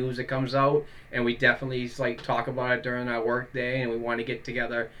breaking news that comes out, and we definitely like talk about it during our work day, and we want to get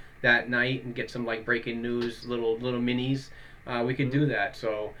together that night and get some like breaking news little minis. We could do that.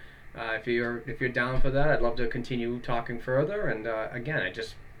 So if you're down for that, I'd love to continue talking further. And again, it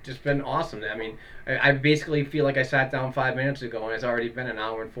just been awesome. I mean, I basically feel like I sat down 5 minutes ago, and it's already been an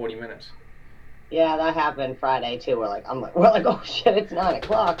hour and 40 minutes. Yeah, that happened Friday too. We're like, oh shit, it's 9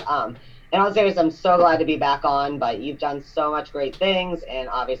 o'clock. And I'll say, I'm so glad to be back on. But you've done so much great things, and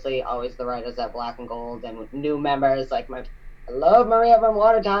obviously always the writers at Black and Gold and new members like I love Maria from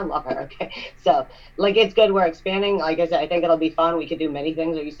Watertown. Love her. Okay. So, like, it's good. We're expanding. Like I said, I think it'll be fun. We could do many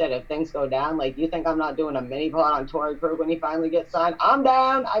things. Like you said, if things go down, like, you think I'm not doing a mini pod on Tory Krug when he finally gets signed? I'm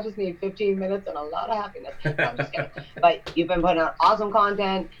down. I just need 15 minutes and a lot of happiness. No, I'm just kidding. But you've been putting out awesome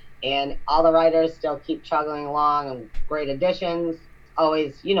content, and all the writers still keep chugging along and great additions.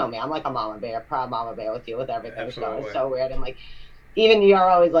 Always, you know me. I'm like a mama bear, proud mama bear with you with everything. Absolutely. So it's so weird. And, like, even you're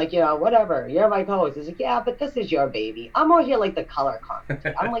always like, whatever, you're my co-host. It's like, yeah, but this is your baby. I'm more here like the color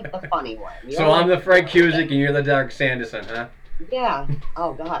commentator. I'm like the funny one. So I'm the Fred Cusick and you're the Derek Sanderson, huh? Yeah.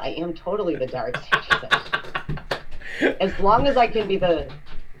 Oh, God, I am totally the Derek Sanderson. As long as I can be the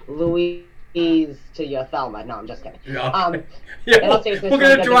Louise to your Thelma. No, I'm just kidding. Yeah, we're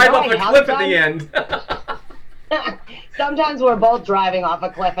going to drive off a cliff at the end. Sometimes we're both driving off a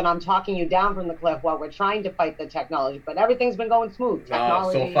cliff, and I'm talking you down from the cliff while we're trying to fight the technology. But everything's been going smooth.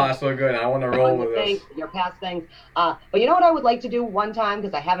 Technology, so far, so good. I want to roll with this. Your past things. But you know what I would like to do one time,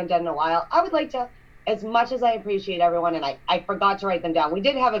 because I haven't done in a while? I would like to, as much as I appreciate everyone, and I forgot to write them down. We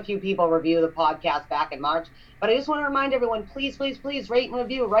did have a few people review the podcast back in March, but I just want to remind everyone, please, please, please rate and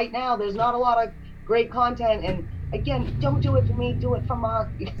review right now. There's not a lot of great content, and again, don't do it for me, do it for Mark,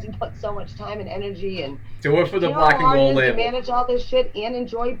 because he put so much time and energy and do it for the Black and Gold label. To manage all this shit and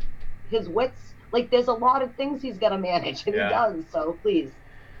enjoy his wits. Like, there's a lot of things he's got to manage, and he does. So please,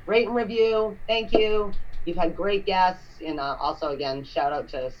 rate and review. Thank you. You've had great guests, and also, again, shout out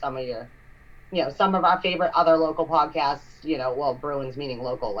to some of your, some of our favorite other local podcasts. Bruins meaning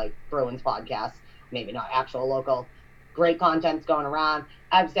local, like Bruins podcasts, maybe not actual local. Great content's going around.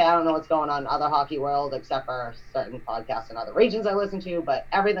 I'd say I don't know what's going on in other hockey world, except for certain podcasts in other regions I listen to, but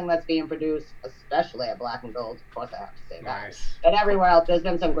everything that's being produced, especially at Black and Gold, of course I have to say that. Nice. But everywhere else, there's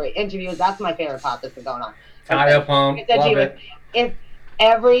been some great interviews. That's my favorite part that's been going on. Tire pump, love it. If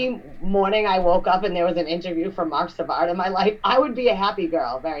every morning I woke up and there was an interview from Mark Savard in my life, I would be a happy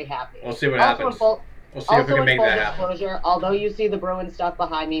girl, very happy. We'll see what happens. We'll see if we can make that happen. Although you see the Bruins stuff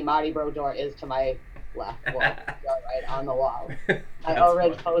behind me, Marty Brodeur is to my left wall, right on the wall. My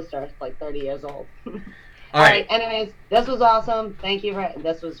orange poster, it's like 30 years old. All right. Anyways, this was awesome. Thank you.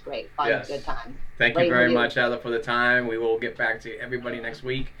 This was great. Fun, good time. Thank you very much, Heather, for the time. We will get back to everybody next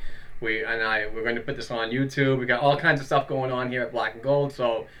week. We're going to put this on YouTube. We got all kinds of stuff going on here at Black and Gold,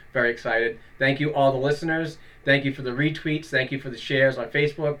 so very excited. Thank you, all the listeners. Thank you for the retweets. Thank you for the shares on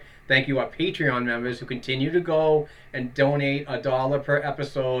Facebook. Thank you, our Patreon members who continue to go and donate $1 per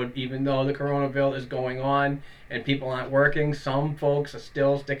episode, even though the coronavirus is going on and people aren't working. Some folks are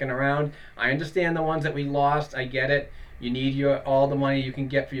still sticking around. I understand the ones that we lost. I get it. You need all the money you can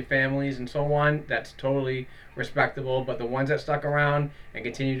get for your families and so on. That's totally respectable. But the ones that stuck around and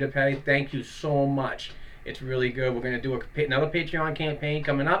continue to pay, thank you so much. It's really good. We're going to do another Patreon campaign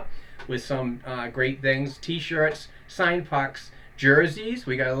coming up with some great things: T-shirts, signed pucks, jerseys.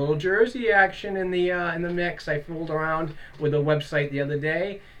 We got a little jersey action in the mix. I fooled around with the website the other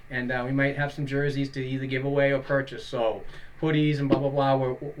day, and we might have some jerseys to either give away or purchase. So hoodies and blah blah blah.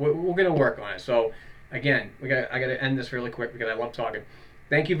 We're going to work on it. So again, I got to end this really quick because I love talking.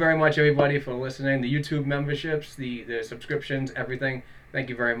 Thank you very much, everybody, for listening. The YouTube memberships, the subscriptions, everything. Thank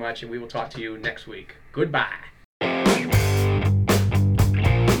you very much, and we will talk to you next week. Goodbye.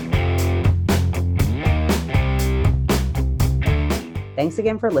 Thanks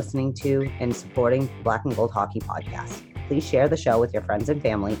again for listening to and supporting the Black and Gold Hockey Podcast. Please share the show with your friends and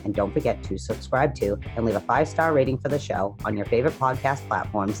family, and don't forget to subscribe to and leave a 5-star rating for the show on your favorite podcast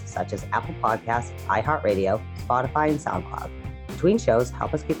platforms such as Apple Podcasts, iHeartRadio, Spotify, and SoundCloud. Between shows,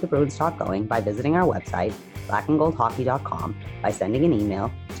 help us keep the Bruins talk going by visiting our website, blackandgoldhockey.com, by sending an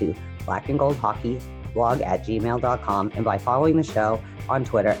email to blackandgoldhockeyblog@gmail.com, and by following the show on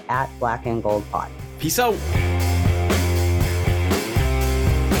Twitter @blackandgoldpod. Peace out.